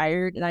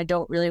tired and I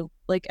don't really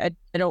I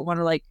don't want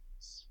to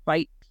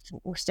fight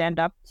or stand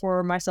up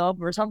for myself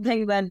or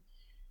something, then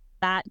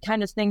that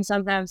kind of thing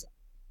sometimes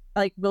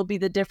will be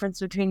the difference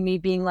between me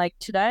being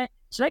should I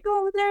go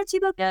over there and see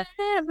the guy?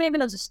 Maybe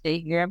I'll just stay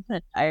here. I'm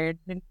kind of tired.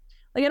 And,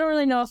 I don't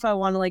really know if I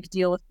want to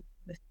deal with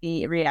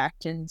the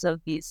reactions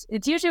of these.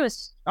 It's usually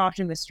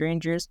often with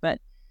strangers, but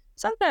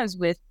sometimes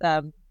with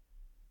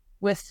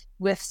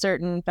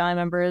certain family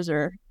members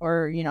or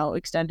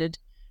extended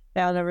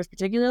family members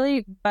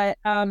particularly. But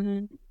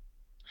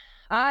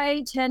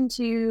I tend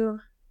to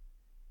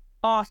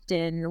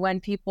often, when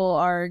people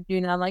are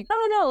doing that, I'm like,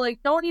 no,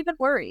 don't even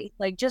worry.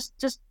 Just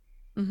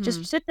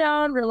sit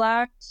down,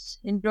 relax,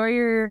 enjoy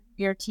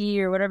your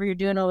tea or whatever you're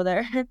doing over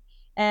there.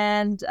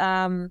 And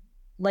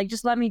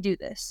just let me do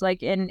this.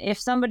 And if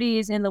somebody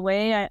is in the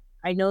way,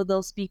 I know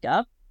they'll speak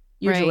up.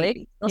 Usually,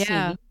 right. They'll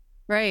see me.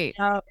 Right.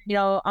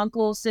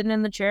 Uncle's sitting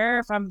in the chair.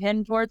 If I'm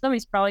heading towards them,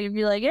 he's probably gonna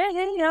be like,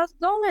 hey, how's it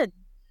going?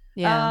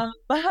 Yeah.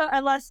 But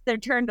unless they're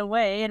turned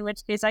away, in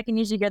which case I can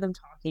usually hear them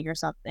talking or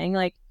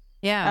something.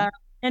 Yeah.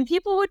 And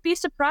people would be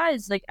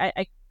surprised.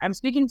 I'm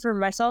speaking for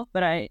myself,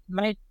 but I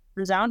might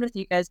resound with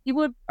you guys.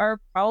 People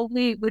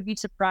would be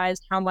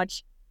surprised how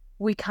much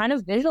we kind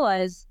of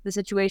visualize the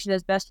situation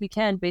as best we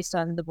can based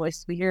on the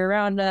voices we hear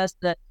around us,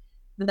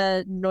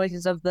 the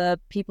noises of the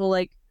people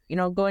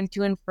going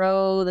to and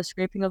fro, the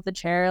scraping of the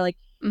chair.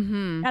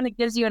 Mm-hmm. Kind of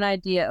gives you an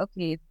idea.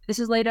 Okay, this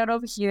is laid out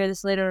over here. This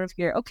is laid out over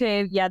here.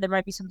 Okay, yeah, there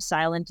might be some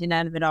silent,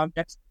 inanimate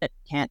objects that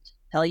can't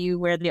tell you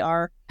where they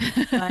are,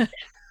 but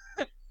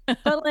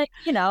but like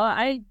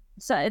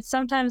so it's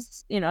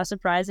sometimes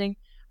surprising.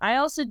 I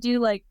also do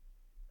like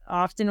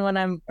often when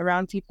I'm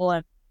around people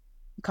I'm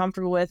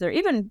comfortable with, or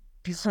even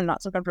people I'm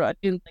not so comfortable. I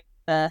do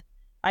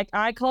like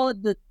I call it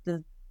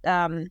the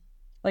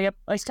like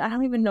I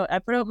don't even know. I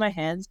put out my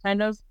hands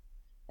kind of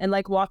and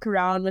like walk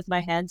around with my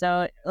hands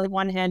out, like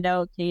one hand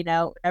out, cane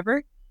out,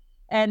 whatever.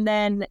 And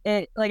then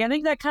it like I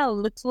think that kind of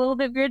looks a little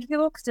bit weird to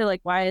people because they're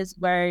like, why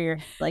are you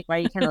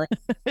kind of like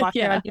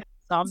walking Yeah. around doing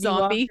zombie walk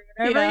Zombie.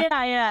 or whatever?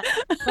 Yeah. Yeah.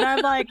 But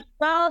I'm like,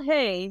 well,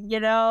 hey,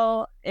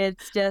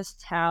 it's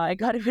just how I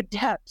got to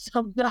adapt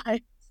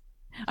sometimes.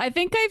 I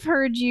think I've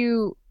heard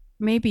you,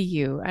 maybe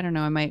you, I don't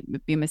know, I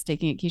might be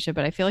mistaking it, Keisha,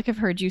 but I feel like I've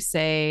heard you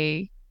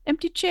say,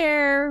 empty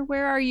chair,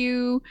 where are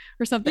you?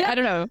 Or something. Yeah. I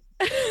don't know.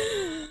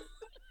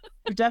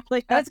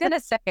 Definitely. I was gonna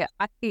say,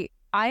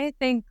 I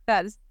think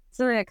that's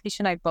something that Keisha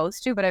and I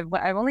both do, but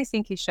I've only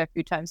seen Keisha a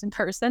few times in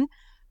person.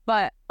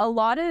 But a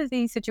lot of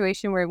the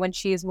situation where when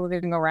she is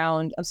moving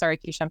around, I'm sorry,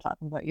 Keisha, I'm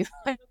talking about you.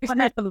 Like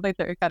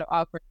they're kind of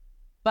awkward,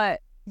 but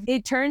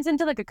it turns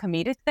into like a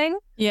comedic thing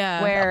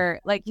Yeah. where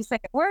like you say,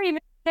 "Where are you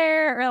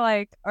there?"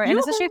 or and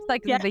especially if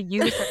like the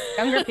youth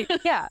or younger people,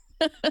 yeah.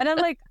 And I'm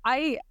like,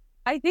 I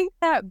think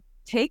that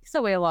takes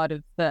away a lot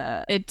of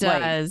the It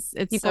like, does.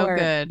 It's people so are-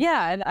 good.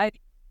 Yeah,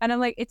 and I'm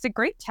like, it's a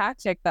great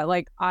tactic that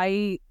like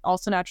I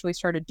also naturally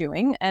started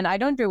doing, and I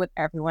don't do it with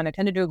everyone. I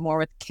tend to do it more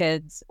with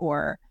kids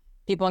or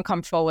people I'm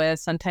comfortable with.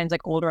 Sometimes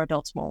like older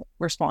adults won't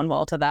respond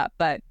well to that,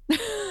 but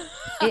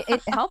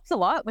it helps a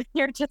lot when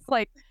you're just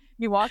like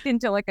you walk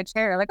into like a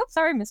chair, like, "I'm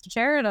sorry, Mr.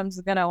 Chair, and I'm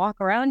just gonna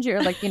walk around you,"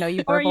 or like you Or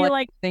you verbalize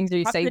like things or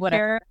you say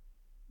whatever.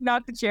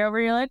 Knock the chair over.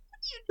 You're like, what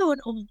are you doing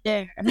over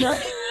there? I'm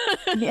like,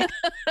 Yeah.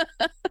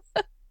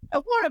 I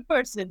want a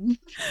person.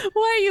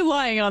 Why are you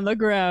lying on the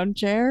ground,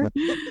 chair?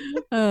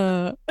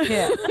 Yeah. That's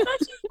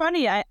actually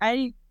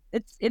funny.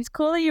 It's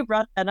cool that you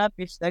brought that up,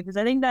 because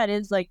I think that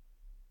is like,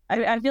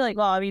 I feel like,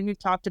 well, I mean, we've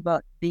talked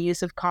about the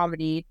use of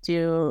comedy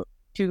to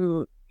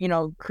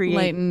create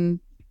Lighten.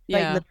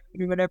 Yeah.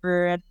 the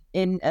whatever,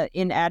 and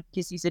in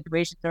advocacy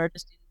situations or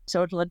just in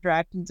social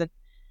interactions, and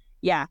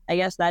yeah, I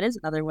guess that is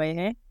another way.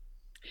 Hey,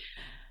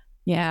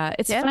 Yeah,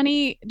 it's Yeah.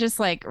 funny just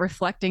like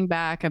reflecting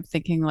back. I'm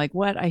thinking like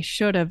what I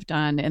should have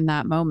done in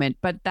that moment.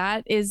 But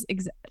that is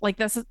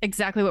that's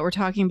exactly what we're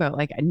talking about.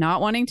 Like not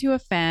wanting to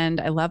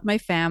offend. I love my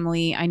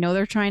family. I know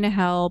they're trying to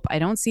help. I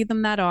don't see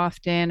them that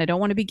often. I don't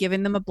want to be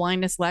giving them a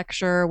blindness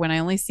lecture when I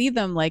only see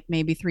them like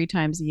maybe 3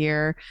 times a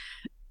year.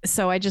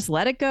 So I just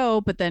let it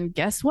go. But then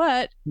guess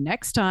what?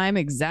 Next time,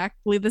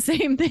 exactly the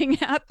same thing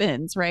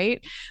happens,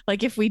 right?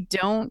 Like if we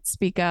don't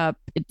speak up,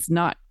 it's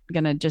not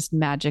going to just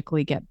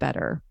magically get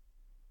better.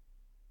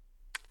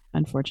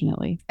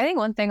 Unfortunately. I think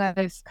one thing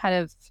I've kind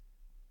of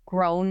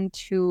grown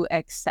to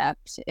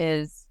accept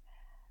is,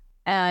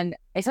 and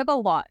it took a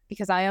lot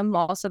because I am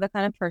also the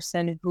kind of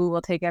person who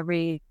will take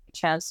every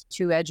chance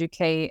to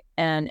educate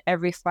and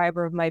every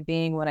fiber of my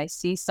being when I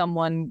see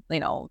someone,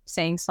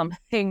 saying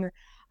something,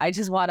 I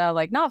just want to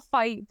like not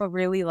fight, but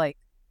really like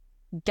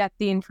get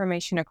the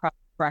information across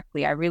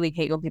correctly. I really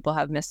hate when people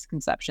have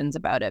misconceptions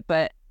about it,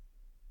 but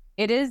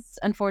it is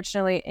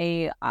unfortunately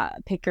a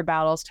pick your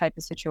battles type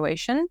of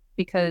situation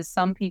because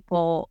some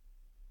people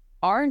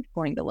aren't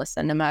going to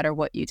listen no matter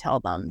what you tell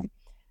them.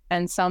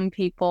 And some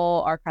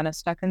people are kind of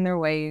stuck in their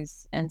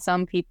ways, and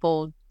some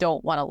people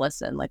don't want to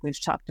listen. Like we've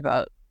talked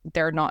about,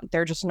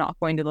 they're just not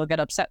going to get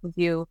upset with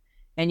you,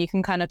 and you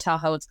can kind of tell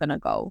how it's going to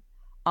go.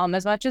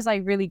 As much as I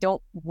really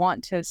don't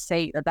want to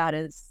say that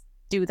is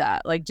do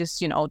that, like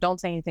just, don't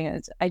say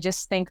anything. I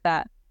just think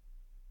that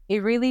it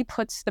really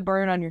puts the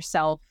burden on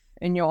yourself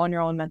and on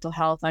your own mental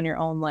health, on your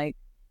own, like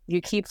you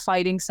keep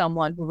fighting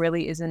someone who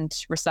really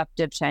isn't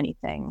receptive to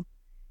anything.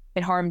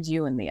 It harms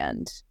you in the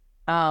end.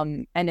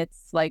 And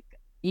it's like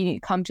you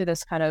come to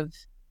this kind of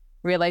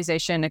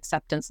realization,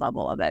 acceptance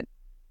level of it.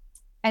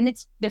 And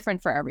it's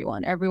different for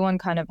everyone. Everyone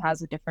kind of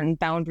has a different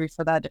boundary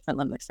for that, different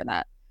limit for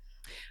that.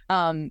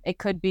 It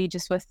could be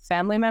just with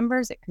family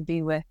members. It could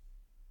be with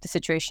the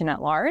situation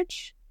at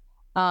large.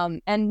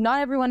 And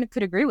not everyone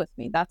could agree with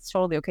me. That's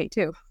totally okay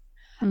too.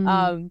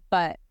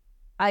 But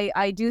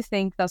I do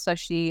think that's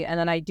especially, and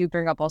then I do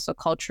bring up also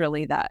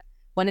culturally that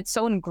when it's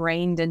so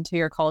ingrained into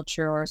your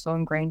culture or so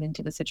ingrained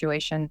into the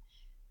situation,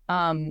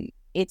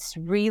 it's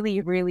really,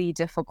 really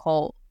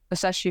difficult,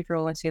 especially if you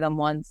only see them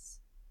once,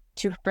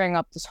 to bring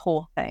up this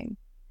whole thing.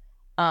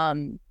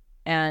 And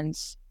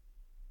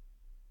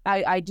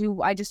I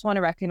just want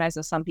to recognize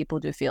that some people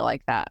do feel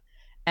like that.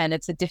 And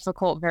it's a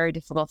difficult, very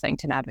difficult thing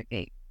to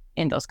navigate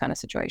in those kind of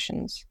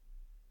situations.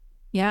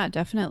 Yeah,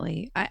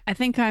 definitely. I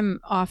think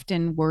I'm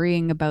often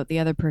worrying about the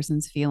other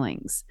person's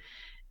feelings,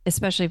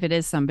 especially if it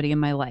is somebody in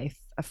my life,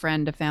 a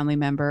friend, a family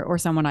member, or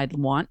someone I'd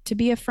want to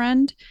be a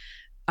friend.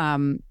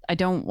 I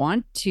don't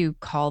want to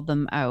call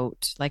them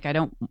out. Like, I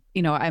don't,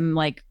 I'm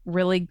like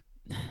really,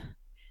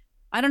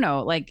 I don't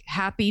know, like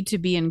happy to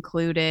be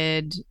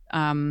included.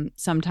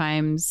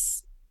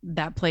 Sometimes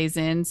that plays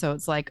in. So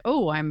it's like,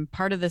 oh, I'm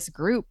part of this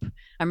group.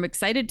 I'm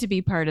excited to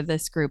be part of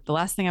this group. The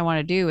last thing I want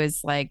to do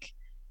is like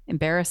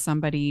embarrass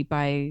somebody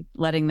by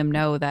letting them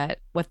know that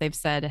what they've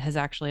said has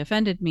actually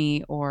offended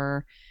me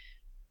or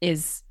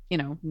is,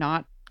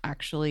 not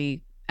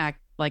actually act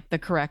like the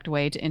correct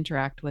way to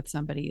interact with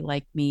somebody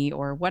like me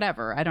or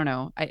whatever. I don't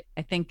know. I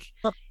think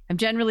I'm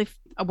generally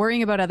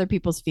worrying about other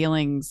people's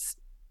feelings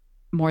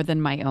more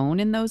than my own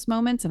in those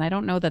moments. And I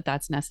don't know that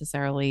that's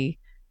necessarily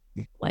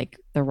like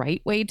the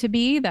right way to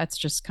be. That's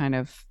just kind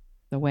of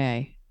the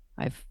way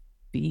I've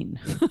been.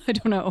 I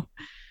don't know.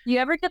 You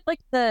ever get like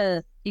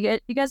you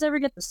guys ever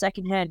get the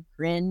secondhand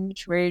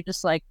cringe where you're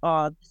just like,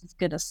 oh, this is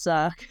gonna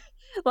suck?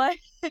 Like,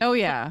 oh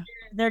yeah,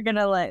 they're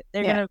gonna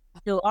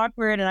feel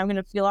awkward, and I'm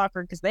gonna feel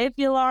awkward because they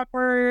feel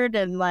awkward,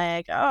 and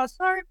like, oh,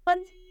 sorry,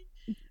 buddy.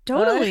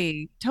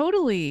 Totally.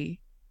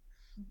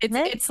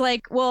 It's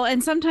like, well,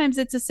 and sometimes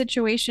it's a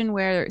situation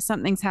where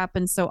something's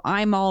happened, so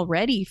I'm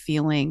already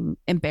feeling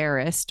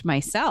embarrassed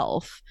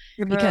myself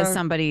because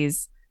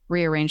somebody's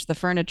rearranged the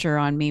furniture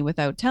on me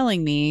without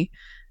telling me.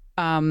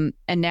 And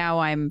now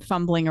I'm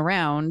fumbling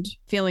around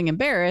feeling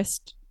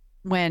embarrassed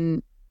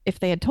when if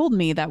they had told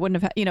me that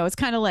wouldn't have, it's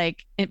kind of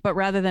like, but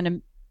rather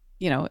than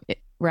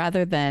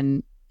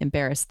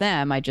embarrass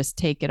them, I just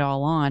take it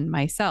all on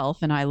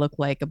myself and I look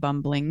like a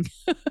bumbling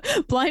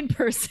blind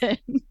person.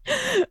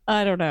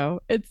 I don't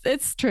know.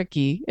 It's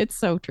tricky. It's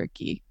so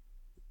tricky.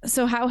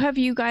 So how have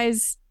you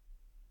guys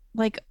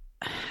like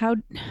how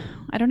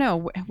I don't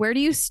know, where do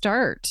you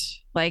start?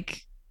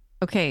 Like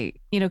okay,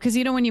 because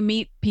when you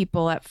meet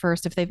people at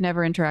first, if they've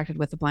never interacted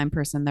with a blind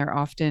person, they're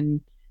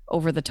often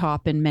over the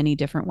top in many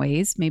different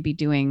ways, maybe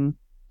doing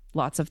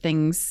lots of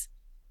things.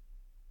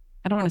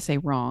 I don't want to say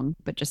wrong,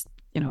 but just,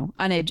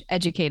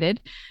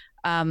 uneducated.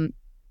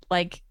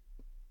 Like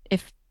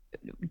if,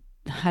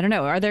 I don't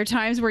know, are there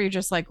times where you're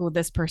just like, well,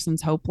 this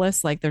person's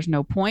hopeless, like there's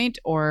no point?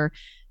 Or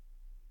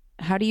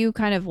how do you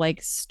kind of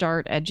like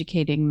start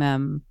educating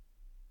them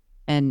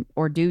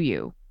or do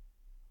you?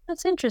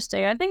 That's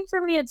interesting. I think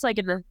for me, it's like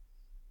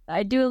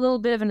I do a little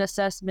bit of an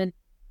assessment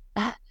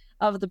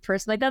of the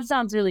person. Like that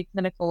sounds really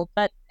clinical,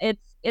 but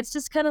it's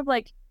just kind of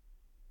like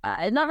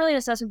not really an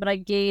assessment, but I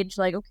gauge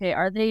like, okay,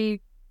 are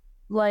they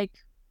like,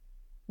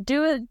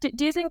 do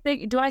you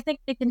think do I think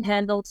they can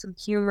handle some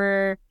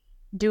humor?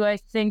 Do I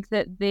think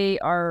that they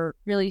are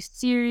really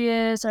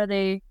serious? Are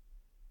they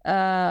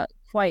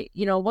quite,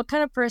 what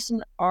kind of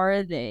person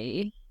are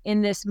they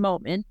in this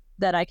moment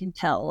that I can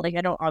tell? Like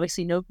I don't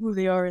obviously know who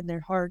they are in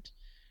their heart.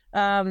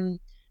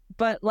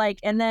 But like,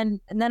 and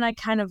then I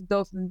kind of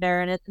go from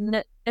there,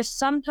 and if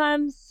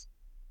sometimes,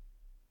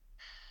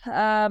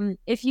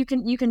 if you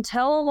can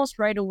tell almost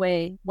right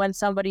away when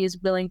somebody is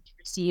willing to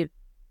receive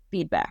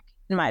feedback,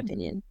 in my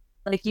opinion,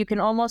 like you can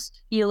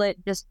almost feel it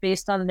just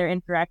based on their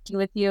interaction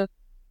with you.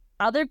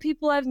 Other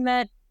people I've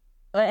met,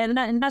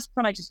 and that's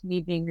probably just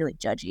me being really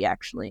judgy,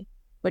 actually,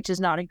 which is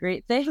not a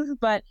great thing,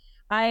 but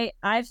I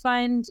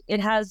find it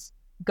has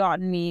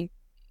gotten me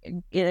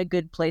in a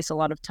good place a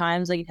lot of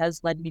times. Like it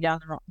has led me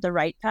down the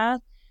right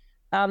path.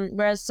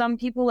 Whereas some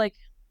people, like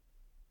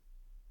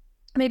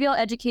maybe I'll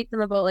educate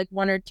them about like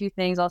one or two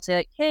things. I'll say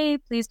like, hey,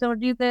 please don't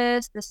do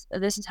this.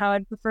 This is how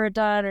I'd prefer it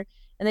done,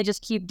 and they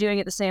just keep doing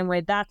it the same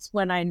way. That's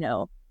when I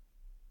know,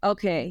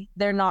 okay,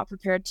 they're not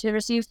prepared to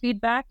receive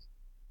feedback.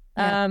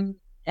 Yeah.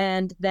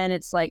 And then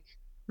it's like,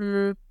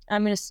 I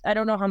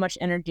don't know how much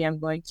energy I'm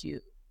going to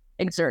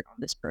exert on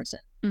this person.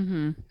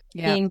 Mm-hmm.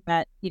 Yeah. Being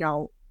that,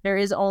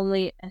 there's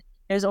only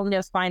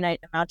a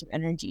finite amount of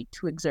energy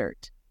to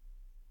exert.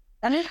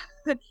 And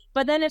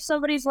but then if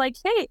somebody's like,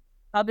 hey,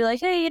 I'll be like,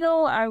 hey,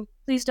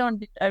 please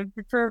don't, I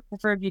prefer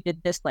if you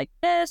did this like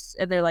this.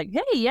 And they're like,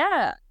 hey,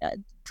 yeah,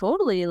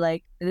 totally.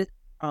 Like, and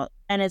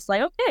it's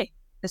like, okay,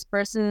 this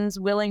person's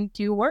willing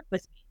to work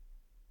with me.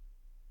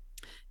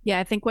 Yeah,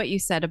 I think what you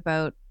said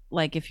about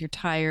like if you're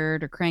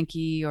tired or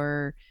cranky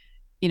or,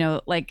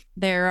 like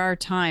there are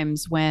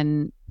times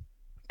when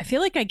I feel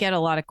like I get a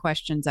lot of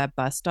questions at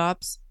bus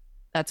stops.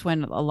 That's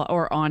when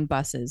or on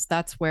buses.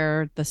 That's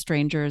where the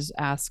strangers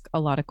ask a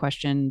lot of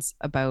questions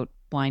about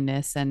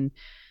blindness and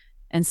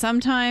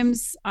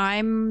sometimes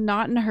I'm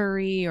not in a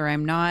hurry or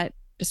I'm not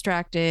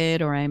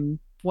distracted or I'm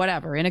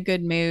whatever in a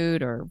good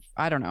mood or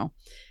I don't know.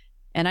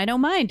 And I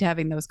don't mind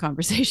having those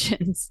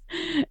conversations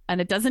and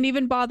it doesn't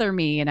even bother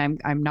me and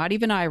I'm not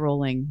even eye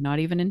rolling, not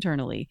even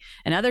internally.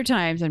 And other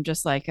times I'm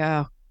just like,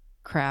 oh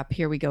crap,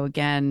 here we go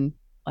again.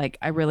 Like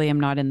I really am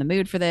not in the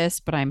mood for this,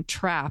 but I'm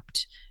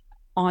trapped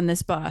on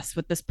this bus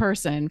with this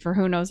person for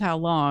who knows how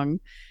long.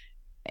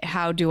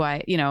 How do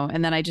I,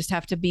 and then I just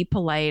have to be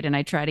polite and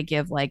I try to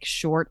give like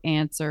short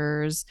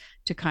answers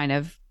to kind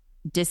of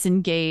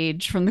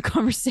disengage from the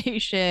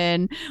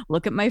conversation,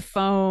 look at my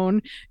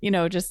phone,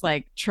 just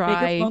like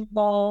try. Make a phone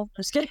call.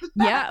 Just kidding.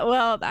 Yeah,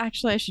 well,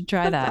 actually I should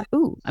try that.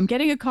 Ooh, I'm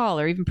getting a call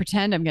or even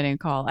pretend I'm getting a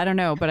call. I don't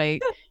know, but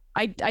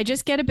I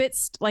just get a bit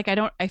like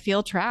I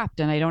feel trapped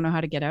and I don't know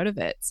how to get out of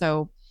it.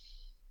 So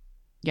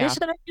yeah.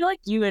 I feel like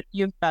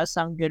you've got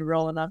some good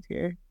rolling up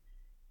here.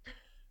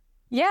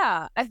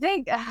 Yeah, I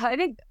think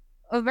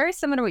very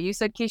similar to what you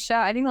said, Keisha.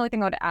 I think the only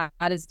thing I would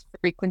add is the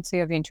frequency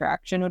of the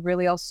interaction would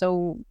really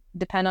also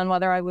depend on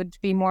whether I would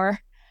be more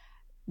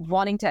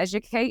wanting to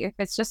educate. If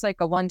it's just like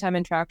a one-time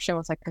interaction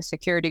with like a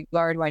security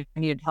guard who I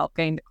needed help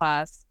getting to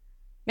class,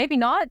 maybe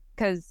not,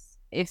 because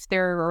if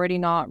they're already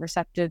not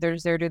receptive, they're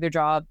just there to do their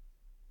job,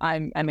 I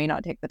may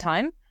not take the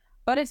time.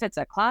 But if it's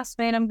a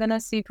classmate I'm going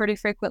to see pretty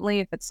frequently,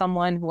 if it's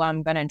someone who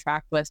I'm going to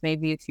interact with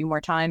maybe a few more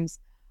times,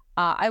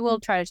 I will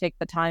try to take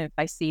the time if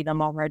I see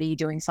them already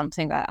doing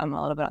something that I'm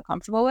a little bit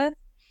uncomfortable with.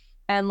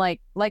 And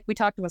like we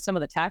talked about some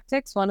of the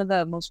tactics, one of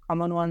the most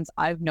common ones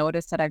I've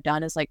noticed that I've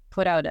done is like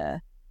put out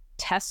a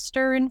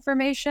tester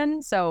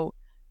information. So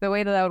the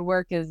way that would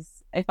work is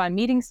if I'm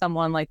meeting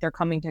someone, like they're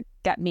coming to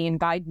get me and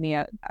guide me,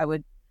 I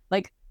would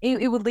like,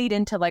 it would lead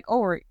into like,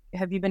 oh,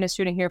 have you been a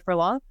student here for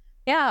long?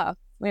 Yeah,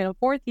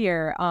 fourth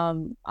year.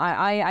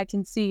 I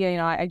can see,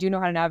 I do know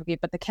how to navigate,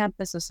 but the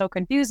campus is so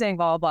confusing,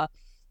 blah, blah, blah.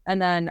 And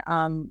then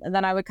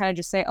I would kind of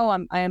just say, oh,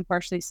 I am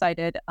partially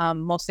sighted.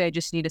 Mostly I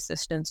just need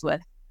assistance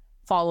with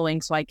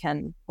following so I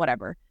can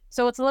whatever.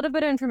 So it's a little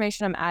bit of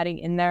information I'm adding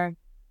in there.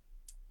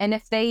 And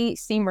if they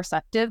seem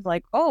receptive,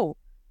 like, oh,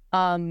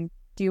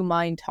 do you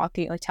mind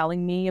talking, like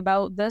telling me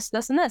about this,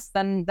 and this?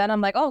 Then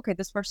I'm like, oh, okay,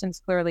 this person's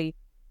clearly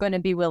going to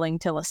be willing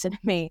to listen to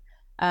me.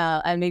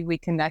 And maybe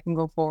I can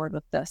go forward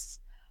with this.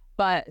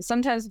 But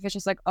sometimes if it's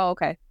just like, oh,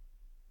 okay,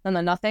 and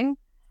then nothing,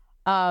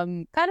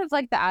 kind of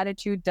like the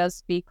attitude does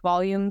speak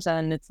volumes,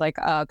 and it's like,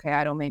 okay,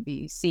 I don't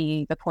maybe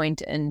see the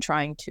point in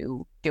trying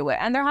to do it.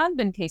 And there have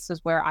been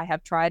cases where I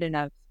have tried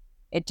and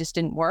it just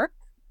didn't work.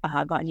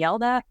 Gotten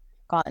yelled at,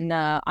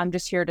 I'm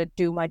just here to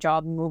do my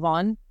job and move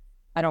on.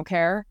 I don't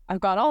care.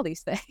 I've got all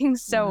these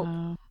things.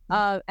 So,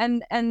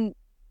 and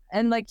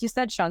like you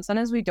said, Sean,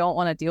 sometimes we don't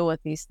want to deal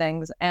with these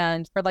things.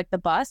 And for like the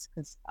bus,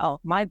 because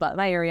my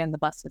area and the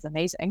bus is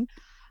amazing.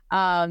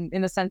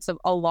 In the sense of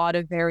a lot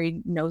of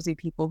very nosy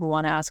people who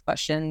want to ask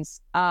questions.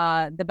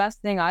 The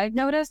best thing I've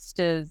noticed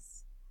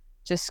is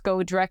just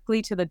go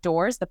directly to the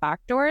doors, the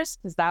back doors,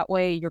 because that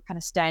way you're kind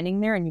of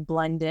standing there and you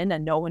blend in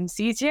and no one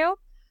sees you.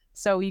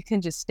 So you can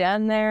just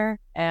stand there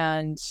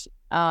and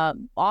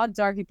odds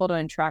are people don't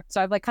interact.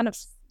 So I've like kind of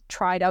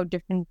tried out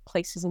different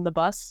places in the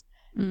bus,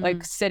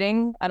 like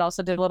sitting. I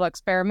also did a little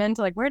experiment,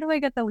 like where do I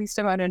get the least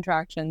amount of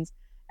interactions?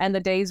 And the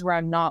days where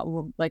I'm not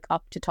like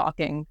up to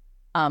talking,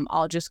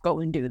 I'll just go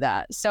and do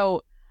that.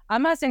 So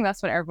I'm not saying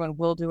that's what everyone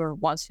will do or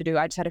wants to do.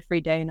 I just had a free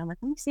day and I'm like,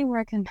 let me see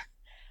where I can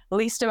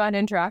least amount of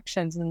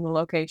interactions in the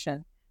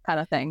location kind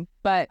of thing.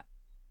 But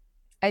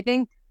I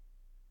think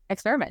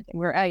experimenting,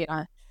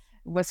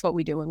 what's what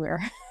we do when we're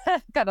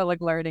kind of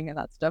like learning and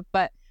that stuff.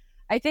 But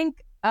I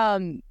think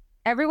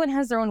everyone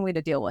has their own way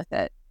to deal with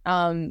it.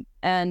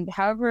 And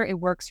however it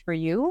works for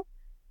you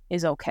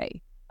is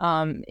okay.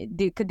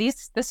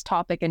 This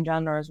topic in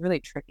general is really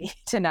tricky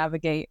to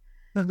navigate.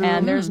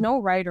 And there's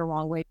no right or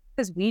wrong way,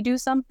 because we do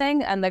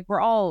something and like we're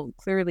all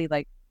clearly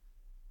like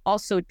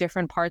also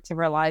different parts of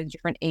our lives,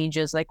 different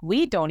ages. Like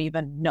we don't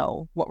even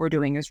know what we're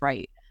doing is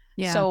right.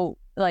 Yeah. So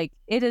like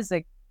it is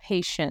like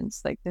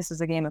patience. Like this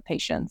is a game of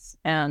patience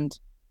and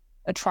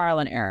a trial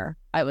and error,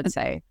 I would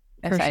say,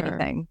 if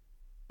anything.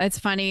 It's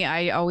funny.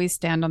 I always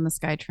stand on the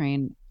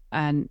SkyTrain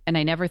and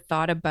I never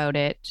thought about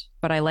it,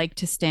 but I like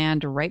to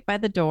stand right by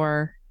the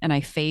door and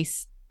I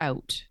face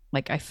out.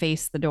 Like I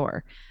face the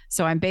door.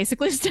 So I'm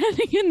basically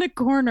standing in the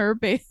corner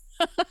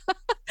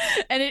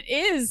and it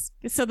is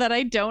so that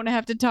I don't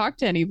have to talk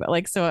to anybody.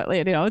 Like, so,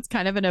 it's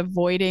kind of an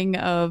avoiding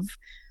of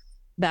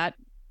that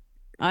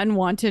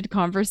unwanted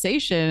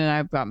conversation. And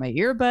I've got my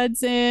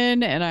earbuds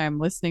in and I'm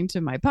listening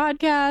to my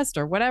podcast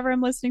or whatever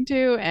I'm listening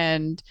to.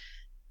 And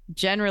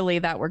generally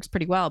that works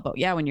pretty well. But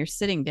yeah, when you're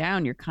sitting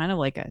down, you're kind of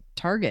like a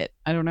target.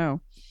 I don't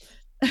know.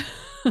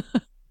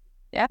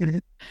 Yeah.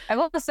 I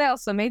will say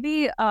also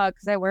maybe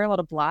because I wear a lot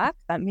of black,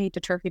 that may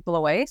deter people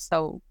away.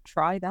 So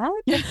try that.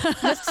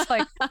 Just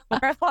like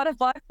wear a lot of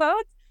black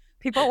clothes,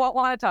 people won't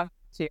want to talk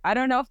to you. I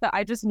don't know if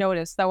I just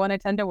noticed that when I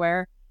tend to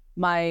wear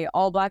my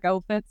all black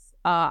outfits,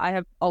 I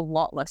have a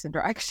lot less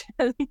interaction.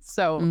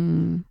 So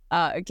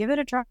give it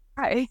a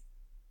try.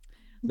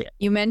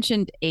 You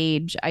mentioned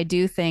age. I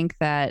do think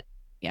that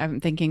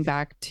I'm thinking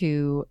back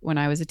to when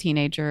I was a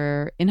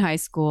teenager in high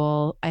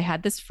school. I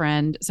had this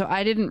friend. So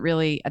I didn't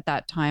really at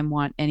that time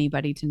want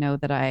anybody to know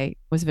that I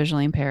was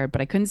visually impaired, but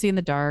I couldn't see in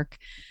the dark.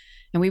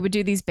 And we would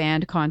do these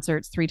band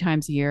concerts 3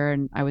 times a year.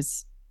 And I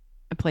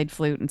played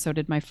flute and so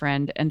did my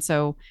friend. And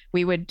so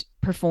we would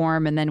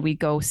perform and then we'd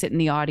go sit in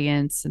the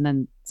audience. And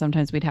then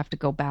sometimes we'd have to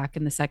go back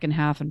in the second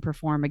half and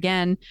perform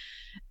again.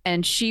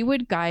 And she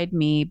would guide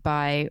me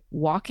by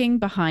walking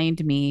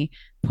behind me,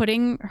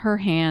 putting her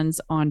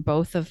hands on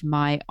both of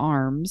my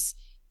arms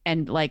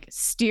and like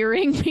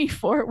steering me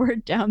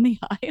forward down the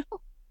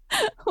aisle.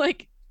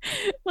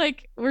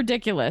 like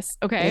ridiculous.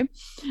 Okay.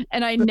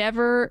 And I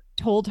never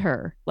told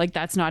her like,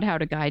 that's not how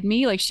to guide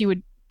me. Like she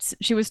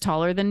was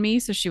taller than me.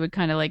 So she would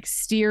kind of like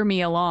steer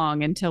me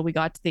along until we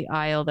got to the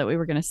aisle that we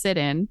were going to sit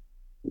in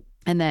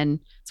and then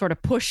sort of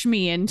push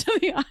me into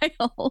the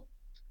aisle.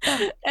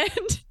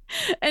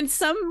 And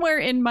somewhere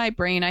in my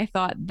brain, I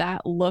thought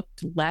that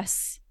looked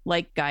less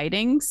like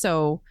guiding.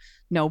 So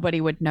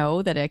nobody would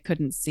know that I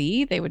couldn't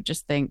see. They would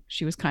just think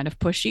she was kind of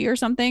pushy or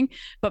something.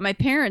 But my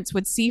parents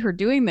would see her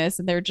doing this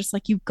and they're just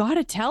like, you've got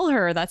to tell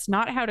her that's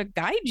not how to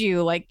guide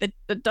you. Like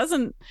that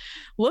doesn't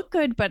look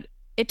good. But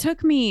it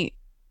took me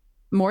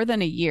more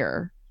than a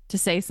year to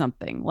say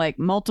something, like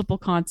multiple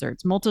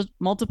concerts,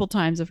 multiple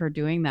times of her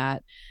doing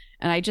that.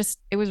 And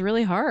it was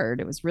really hard.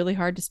 It was really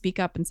hard to speak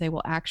up and say,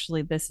 well,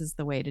 actually, this is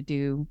the way to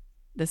do,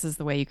 this is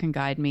the way you can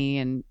guide me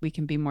and we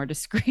can be more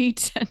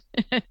discreet.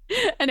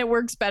 And it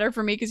works better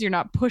for me because you're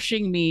not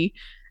pushing me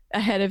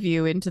ahead of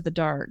you into the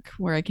dark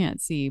where I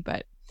can't see.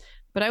 But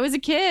I was a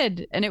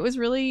kid and it was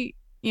really,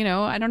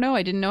 I don't know.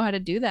 I didn't know how to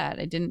do that.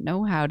 I didn't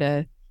know how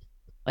to,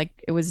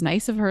 like, it was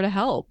nice of her to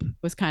help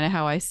was kind of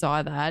how I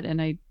saw that.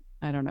 And I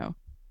don't know.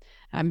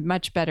 I'm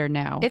much better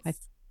now.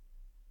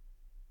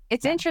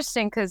 It's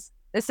interesting because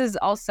this is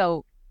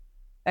also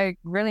a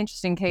really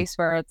interesting case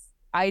where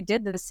I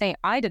did the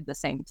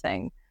same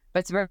thing,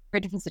 but it's a very,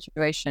 very different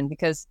situation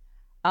because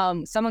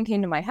someone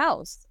came to my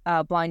house,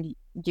 blind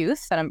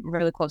youth that I'm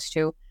really close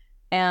to,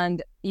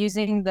 and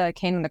using the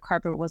cane on the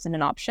carpet wasn't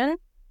an option.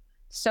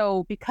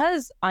 So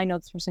because I know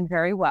this person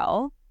very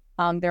well,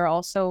 they're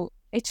also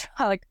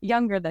like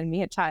younger than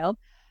me, a child.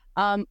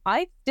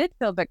 I did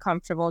feel a bit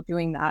comfortable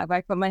doing that. I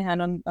put my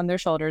hand on their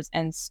shoulders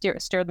and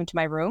steer them to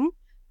my room.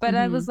 But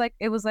it was like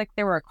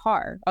they were a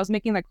car. I was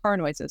making like car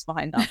noises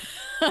behind them,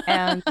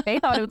 and they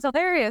thought it was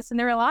hilarious, and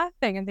they were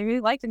laughing, and they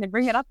really liked it. And they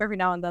bring it up every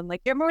now and then,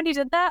 like, "You remember when you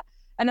did that?"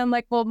 And I'm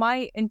like, "Well,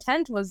 my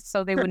intent was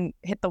so they wouldn't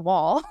hit the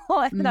wall,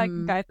 and I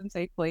could guide them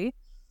safely."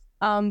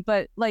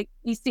 But like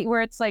you see,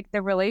 where it's like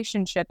the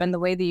relationship and the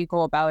way that you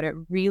go about it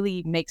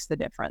really makes the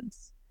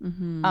difference.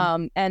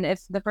 And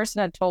if the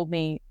person had told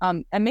me,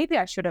 and maybe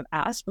I should have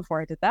asked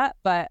before I did that,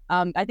 but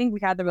I think we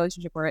had the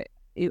relationship where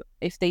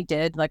if they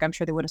did, like, I'm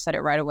sure they would have said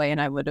it right away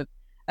and I would have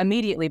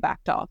immediately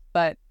backed off.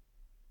 But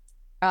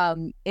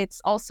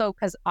it's also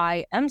because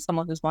I am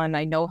someone who's blind and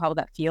I know how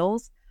that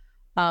feels.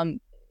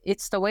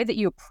 It's the way that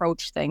you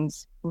approach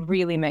things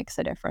really makes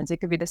a difference.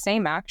 It could be the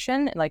same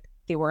action, like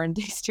they were in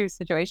these two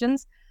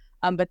situations,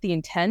 but the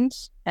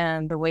intent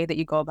and the way that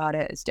you go about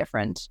it is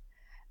different.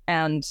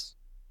 And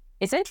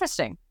it's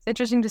interesting. It's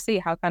interesting to see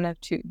how kind of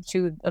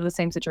two of the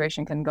same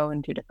situation can go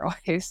in two different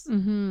ways.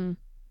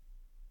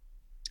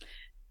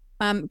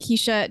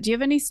 Keisha, do you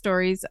have any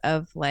stories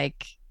of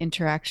like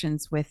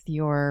interactions with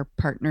your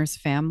partner's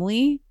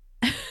family?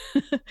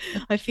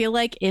 I feel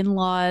like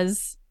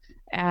in-laws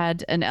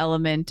add an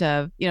element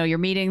of, you're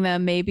meeting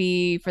them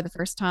maybe for the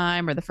first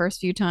time or the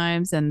first few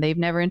times and they've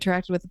never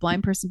interacted with a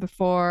blind person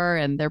before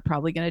and they're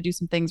probably going to do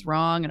some things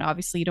wrong. And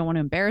obviously you don't want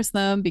to embarrass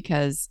them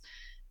because,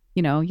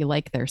 you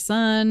like their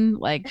son.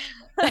 Like,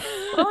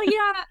 well,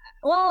 yeah.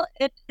 Well,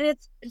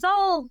 it's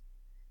all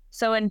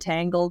so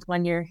entangled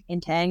when you're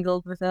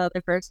entangled with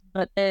another person,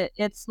 but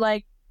it's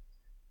like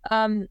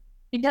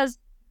because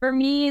for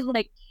me,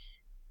 like,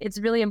 it's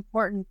really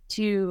important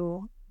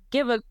to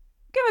give a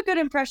good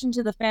impression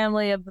to the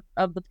family of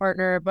the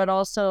partner, but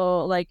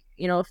also like,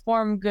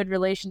 form good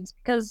relations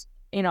because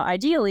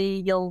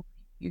ideally you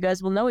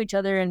guys will know each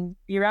other and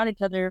be around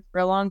each other for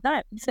a long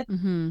time.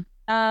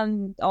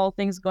 All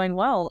things going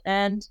well.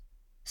 And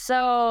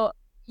so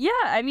yeah,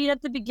 I mean,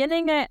 at the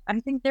beginning, I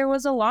think there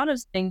was a lot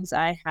of things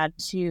I had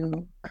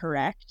to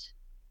correct.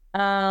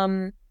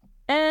 And,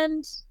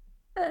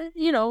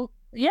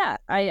 yeah,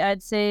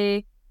 I'd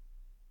say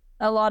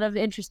a lot of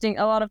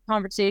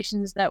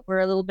conversations that were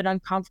a little bit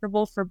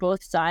uncomfortable for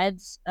both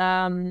sides.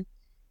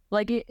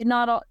 Like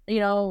not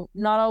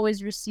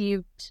always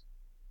received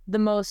the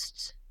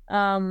most,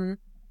 the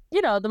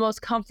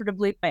most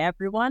comfortably by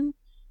everyone.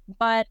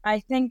 But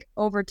I think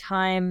over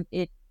time,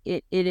 it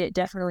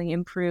definitely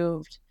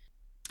improved.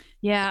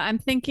 Yeah, I'm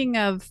thinking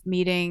of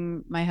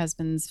meeting my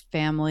husband's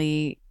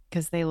family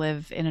because they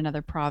live in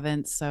another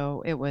province.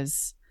 So it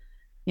was,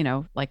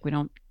 like we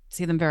don't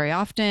see them very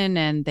often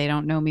and they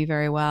don't know me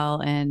very well.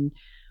 And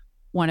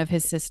one of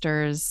his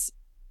sisters,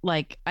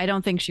 like, I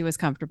don't think she was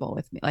comfortable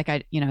with me.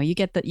 Like, you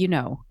get that,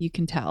 you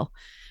can tell.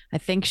 I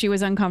think she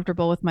was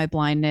uncomfortable with my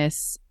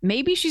blindness.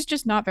 Maybe she's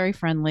just not very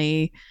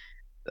friendly.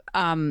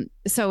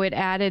 So it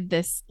added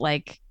this,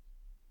 like,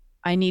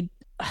 I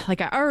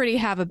already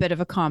have a bit of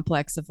a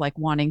complex of like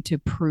wanting to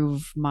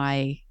prove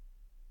my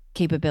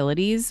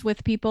capabilities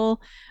with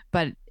people,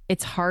 but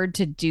it's hard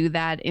to do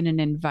that in an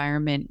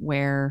environment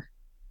where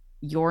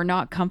you're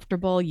not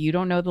comfortable, you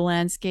don't know the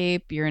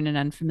landscape, you're in an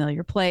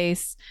unfamiliar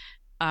place.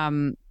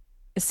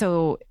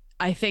 So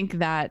I think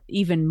that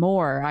even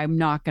more, I'm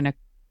not going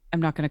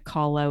to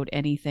call out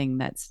anything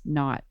that's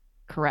not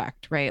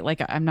correct, right?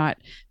 Like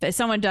if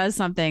someone does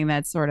something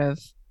that's sort of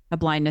a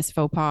blindness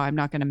faux pas, I'm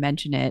not going to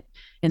mention it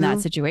in that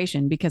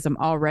situation because I'm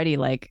already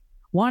like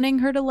wanting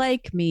her to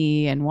like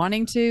me and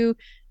wanting to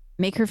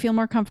make her feel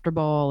more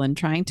comfortable and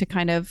trying to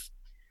kind of,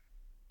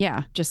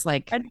 just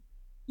like.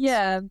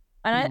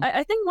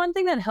 I think one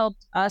thing that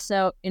helped us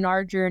out in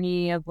our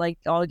journey of like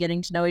all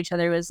getting to know each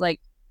other was like,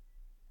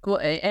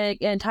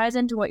 and ties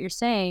into what you're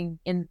saying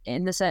in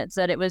the sense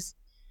that it was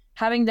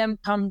having them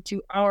come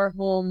to our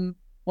home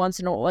once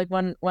in a like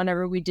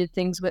whenever we did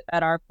things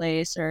at our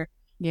place, or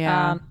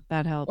Yeah,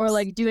 that helps. or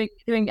like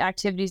doing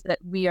activities that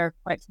we are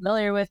quite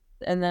familiar with,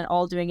 and then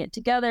all doing it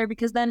together,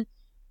 because then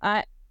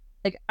I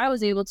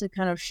was able to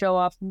kind of show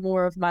off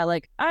more of my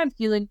like, I'm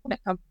feeling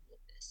quite comfortable with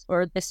this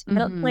or this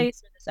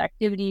place or this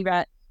activity,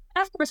 right?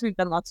 And of course we've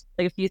done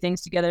a few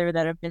things together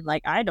that have been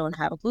like, I don't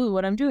have a clue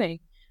what I'm doing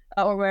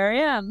or where I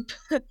am.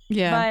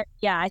 Yeah. But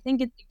yeah, I think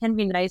it can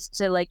be nice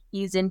to like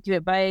ease into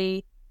it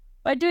by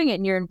doing it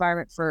in your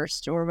environment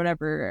first or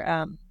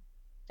whatever.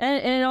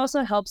 And it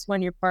also helps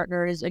when your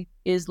partner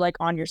is like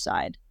on your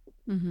side,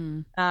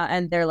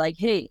 and they're like,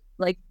 hey,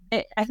 like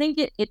I think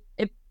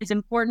it's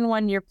important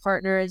when your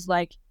partner is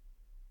like,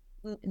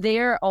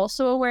 they're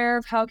also aware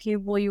of how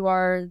capable you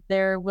are.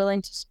 They're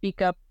willing to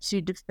speak up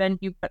to defend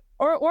you, but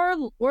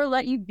or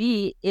let you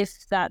be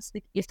if that's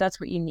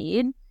what you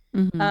need.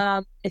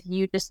 If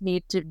you just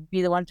need to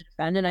be the one to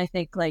defend, and I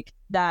think like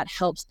that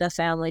helps the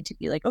family to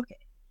be like, okay,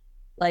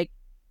 like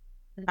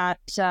that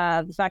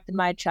the fact that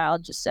my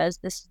child just says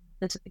this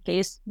is the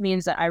case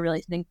means that I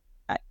really think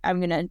I'm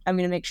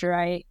gonna make sure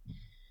I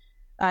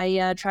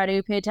try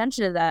to pay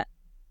attention to that.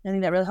 I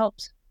think that really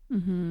helps.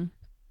 I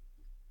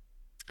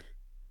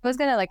was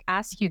gonna like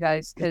ask you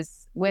guys,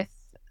 because with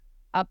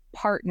a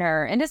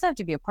partner, and it doesn't have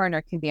to be a partner,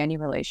 it can be any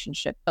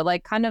relationship, but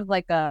like kind of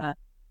like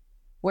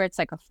where it's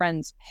like a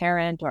friend's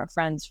parent or a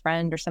friend's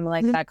friend or something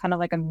like that, kind of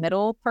like a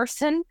middle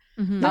person,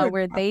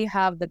 where they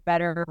have the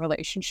better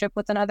relationship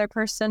with another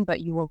person, but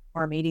you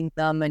are meeting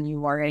them and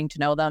you are getting to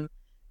know them.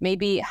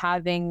 Maybe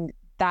having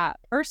that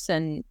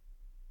person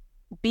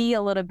be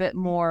a little bit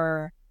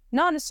more,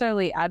 not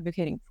necessarily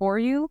advocating for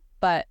you,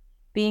 but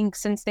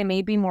since they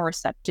may be more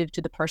receptive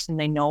to the person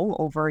they know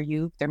over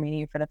you, they're meeting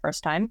you for the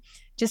first time,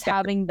 just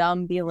having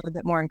them be a little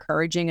bit more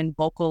encouraging and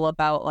vocal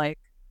about like,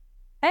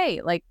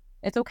 hey, like,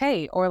 it's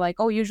okay. Or like,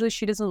 oh, usually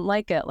she doesn't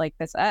like it like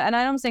this. And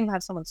I'm saying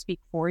have someone speak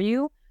for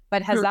you,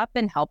 but has that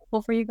been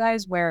helpful for you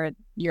guys where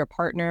your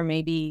partner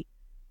maybe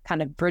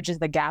kind of bridges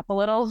the gap a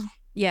little?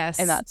 Yes.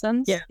 In that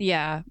sense?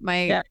 Yeah.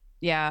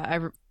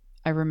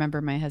 I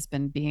remember my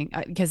husband being,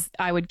 because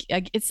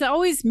it's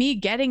always me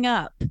getting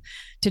up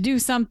to do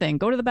something,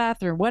 go to the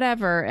bathroom,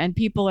 whatever. And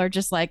people are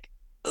just like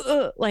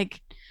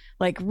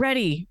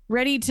ready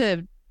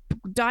to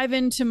dive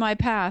into my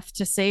path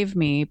to save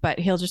me. But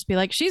he'll just be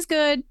like, she's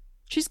good.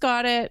 She's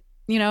got it.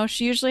 You know,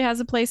 she usually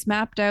has a place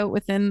mapped out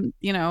within,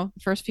 the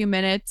first few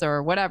minutes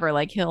or whatever.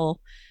 Like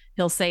he'll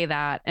say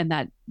that, and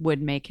that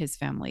would make his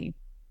family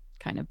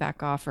kind of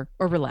back off or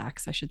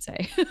relax, I should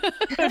say.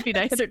 It would be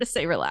nicer to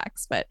say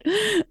relax, but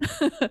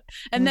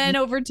and then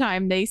over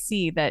time they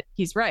see that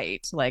he's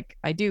right. Like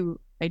I do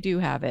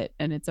have it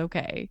and it's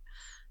okay.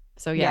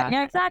 So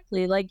yeah,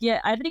 exactly. Like,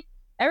 I think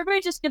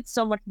everybody just gets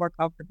so much more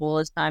comfortable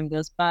as time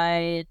goes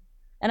by.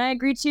 And I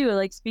agree too,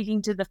 like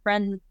speaking to the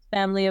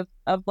family of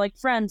like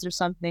friends or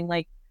something,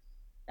 like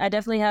I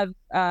definitely have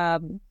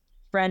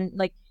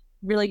like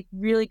really,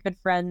 really good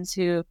friends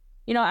who,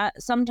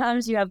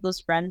 sometimes you have those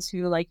friends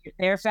who like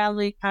their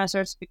family kind of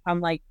starts to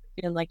become like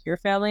feeling like your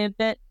family a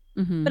bit,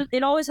 but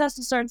it always has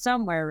to start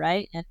somewhere,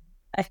 right? And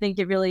I think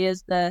it really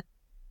is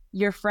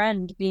your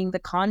friend being the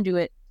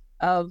conduit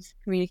of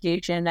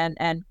communication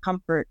and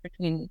comfort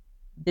between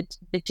the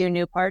two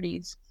new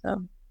parties.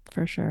 So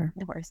for sure,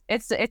 of course,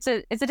 it's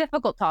a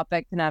difficult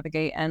topic to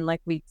navigate, and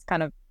like we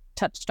kind of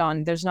touched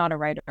on, there's not a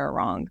right or a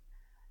wrong.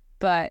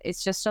 But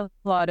it's just a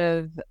lot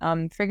of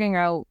figuring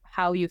out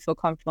how you feel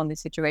comfortable in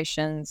these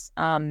situations,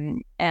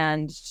 and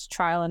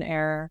trial and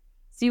error,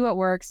 see what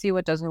works, see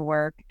what doesn't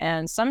work,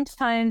 and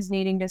sometimes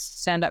needing to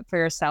stand up for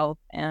yourself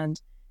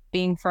and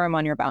being firm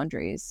on your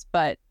boundaries.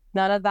 But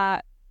none of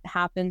that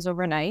happens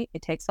overnight.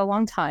 It takes a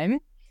long time.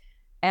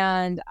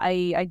 And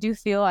I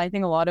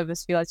think a lot of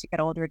us feel as you get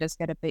older, it does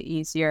get a bit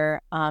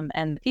easier.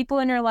 And the people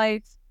in your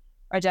life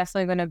are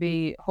definitely going to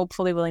be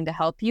hopefully willing to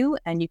help you,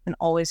 and you can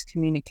always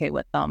communicate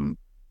with them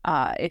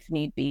if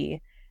need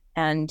be,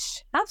 and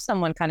have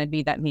someone kind of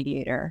be that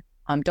mediator.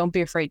 Don't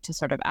be afraid to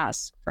sort of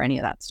ask for any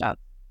of that stuff.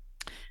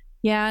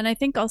 Yeah. And I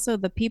think also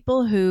the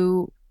people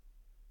who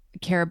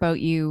care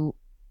about you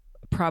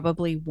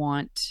probably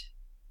want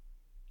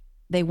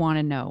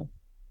to know,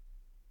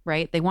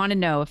 right? They want to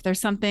know if there's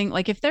something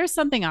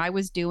I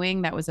was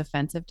doing that was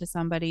offensive to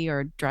somebody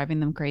or driving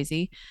them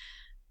crazy,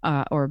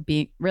 or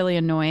being really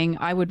annoying,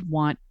 I would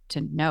want to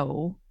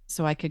know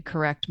so I could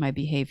correct my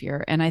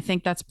behavior. And I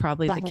think that's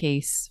probably the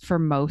case for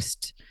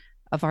most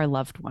of our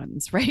loved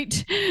ones,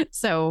 right?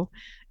 So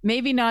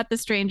maybe not the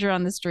stranger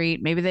on the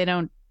street. Maybe they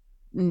don't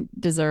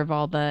deserve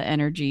all the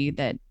energy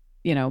that,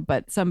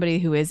 but somebody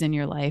who is in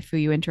your life, who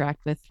you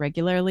interact with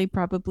regularly,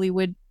 probably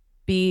would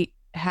be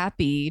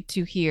happy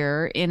to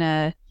hear in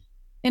a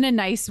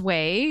nice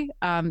way,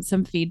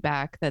 some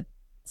feedback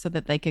so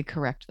that they could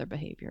correct their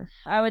behavior.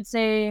 I would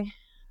say,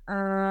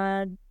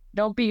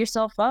 don't beat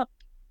yourself up.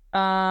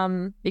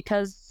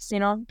 Because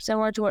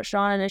similar to what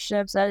Sean and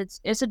Ishab said,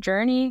 it's a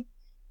journey.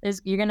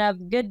 You're gonna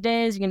have good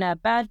days, you're gonna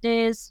have bad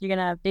days, you're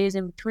gonna have days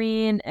in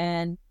between,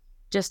 and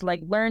just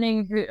like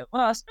learning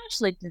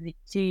especially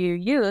to your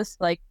youth,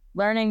 like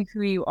learning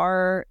who you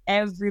are.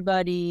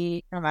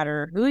 Everybody, no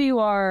matter who you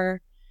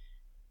are,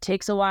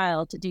 takes a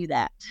while to do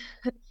that.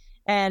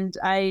 And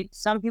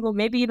some people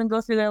maybe even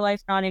go through their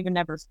life not even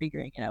never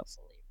figuring it out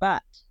fully.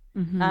 But,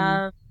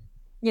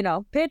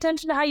 pay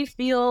attention to how you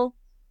feel,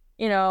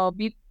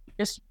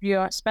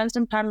 spend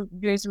some time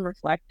doing some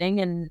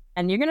reflecting and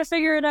you're going to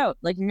figure it out.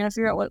 Like, you're going to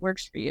figure out what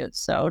works for you.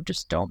 So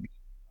just don't.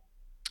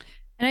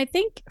 And I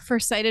think for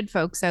sighted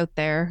folks out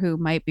there who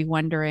might be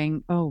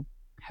wondering, oh,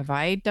 have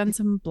I done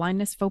some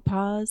blindness faux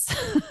pas?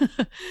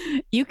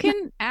 You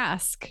can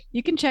ask,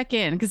 you can check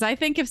in. Because I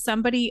think if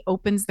somebody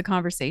opens the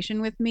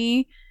conversation with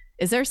me,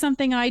 is there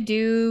something I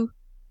do,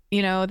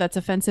 that's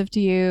offensive to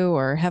you?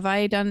 Or have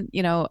I done,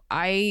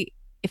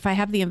 if I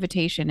have the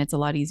invitation, it's a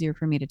lot easier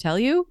for me to tell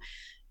you.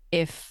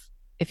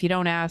 If you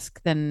don't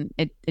ask, then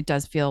it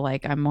does feel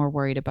like I'm more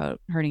worried about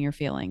hurting your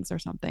feelings or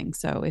something.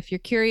 So if you're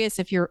curious,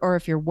 if you're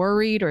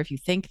worried, or if you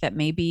think that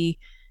maybe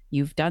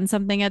you've done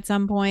something at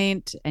some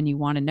point and you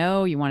want to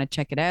know, you want to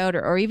check it out,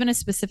 or even a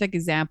specific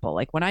example,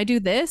 like when I do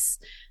this,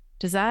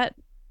 is that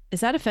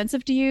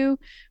offensive to you?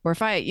 Or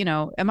if I,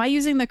 am I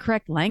using the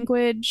correct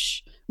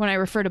language when I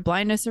refer to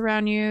blindness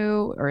around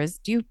you? Or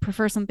do you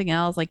prefer something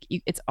else? Like,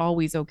 it's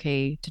always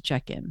okay to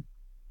check in.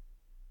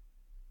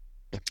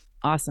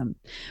 Awesome.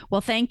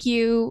 Well, thank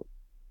you,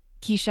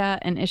 Keisha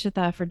and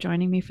Ishita, for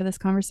joining me for this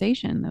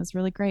conversation. That was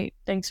really great.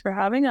 Thanks for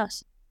having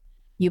us.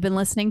 You've been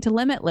listening to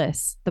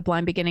Limitless, the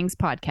Blind Beginnings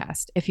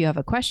podcast. If you have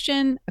a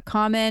question, a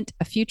comment,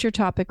 a future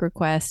topic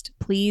request,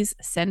 please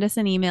send us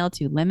an email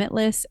to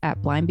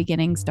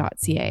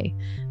limitless@blindbeginnings.ca.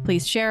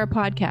 Please share our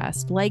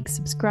podcast, like,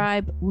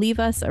 subscribe, leave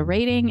us a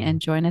rating,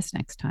 and join us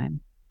next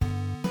time.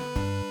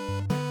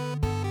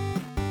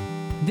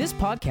 This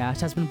podcast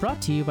has been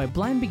brought to you by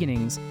Blind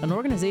Beginnings, an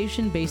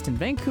organization based in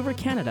Vancouver,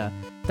 Canada,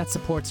 that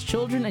supports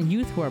children and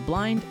youth who are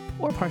blind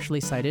or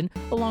partially sighted,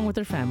 along with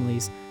their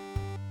families.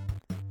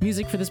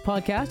 Music for this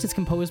podcast is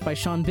composed by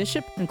Sean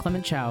Bishop and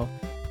Clement Chow.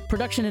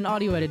 Production and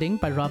audio editing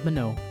by Rob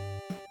Minot.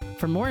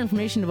 For more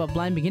information about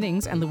Blind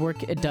Beginnings and the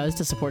work it does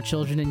to support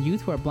children and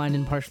youth who are blind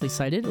and partially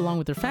sighted, along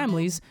with their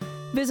families,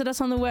 visit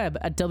us on the web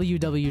at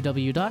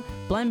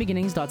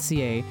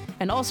www.blindbeginnings.ca,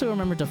 and also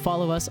remember to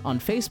follow us on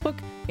Facebook,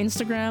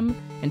 Instagram,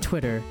 and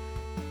Twitter.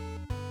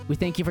 We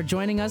thank you for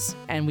joining us,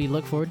 and we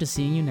look forward to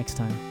seeing you next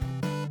time.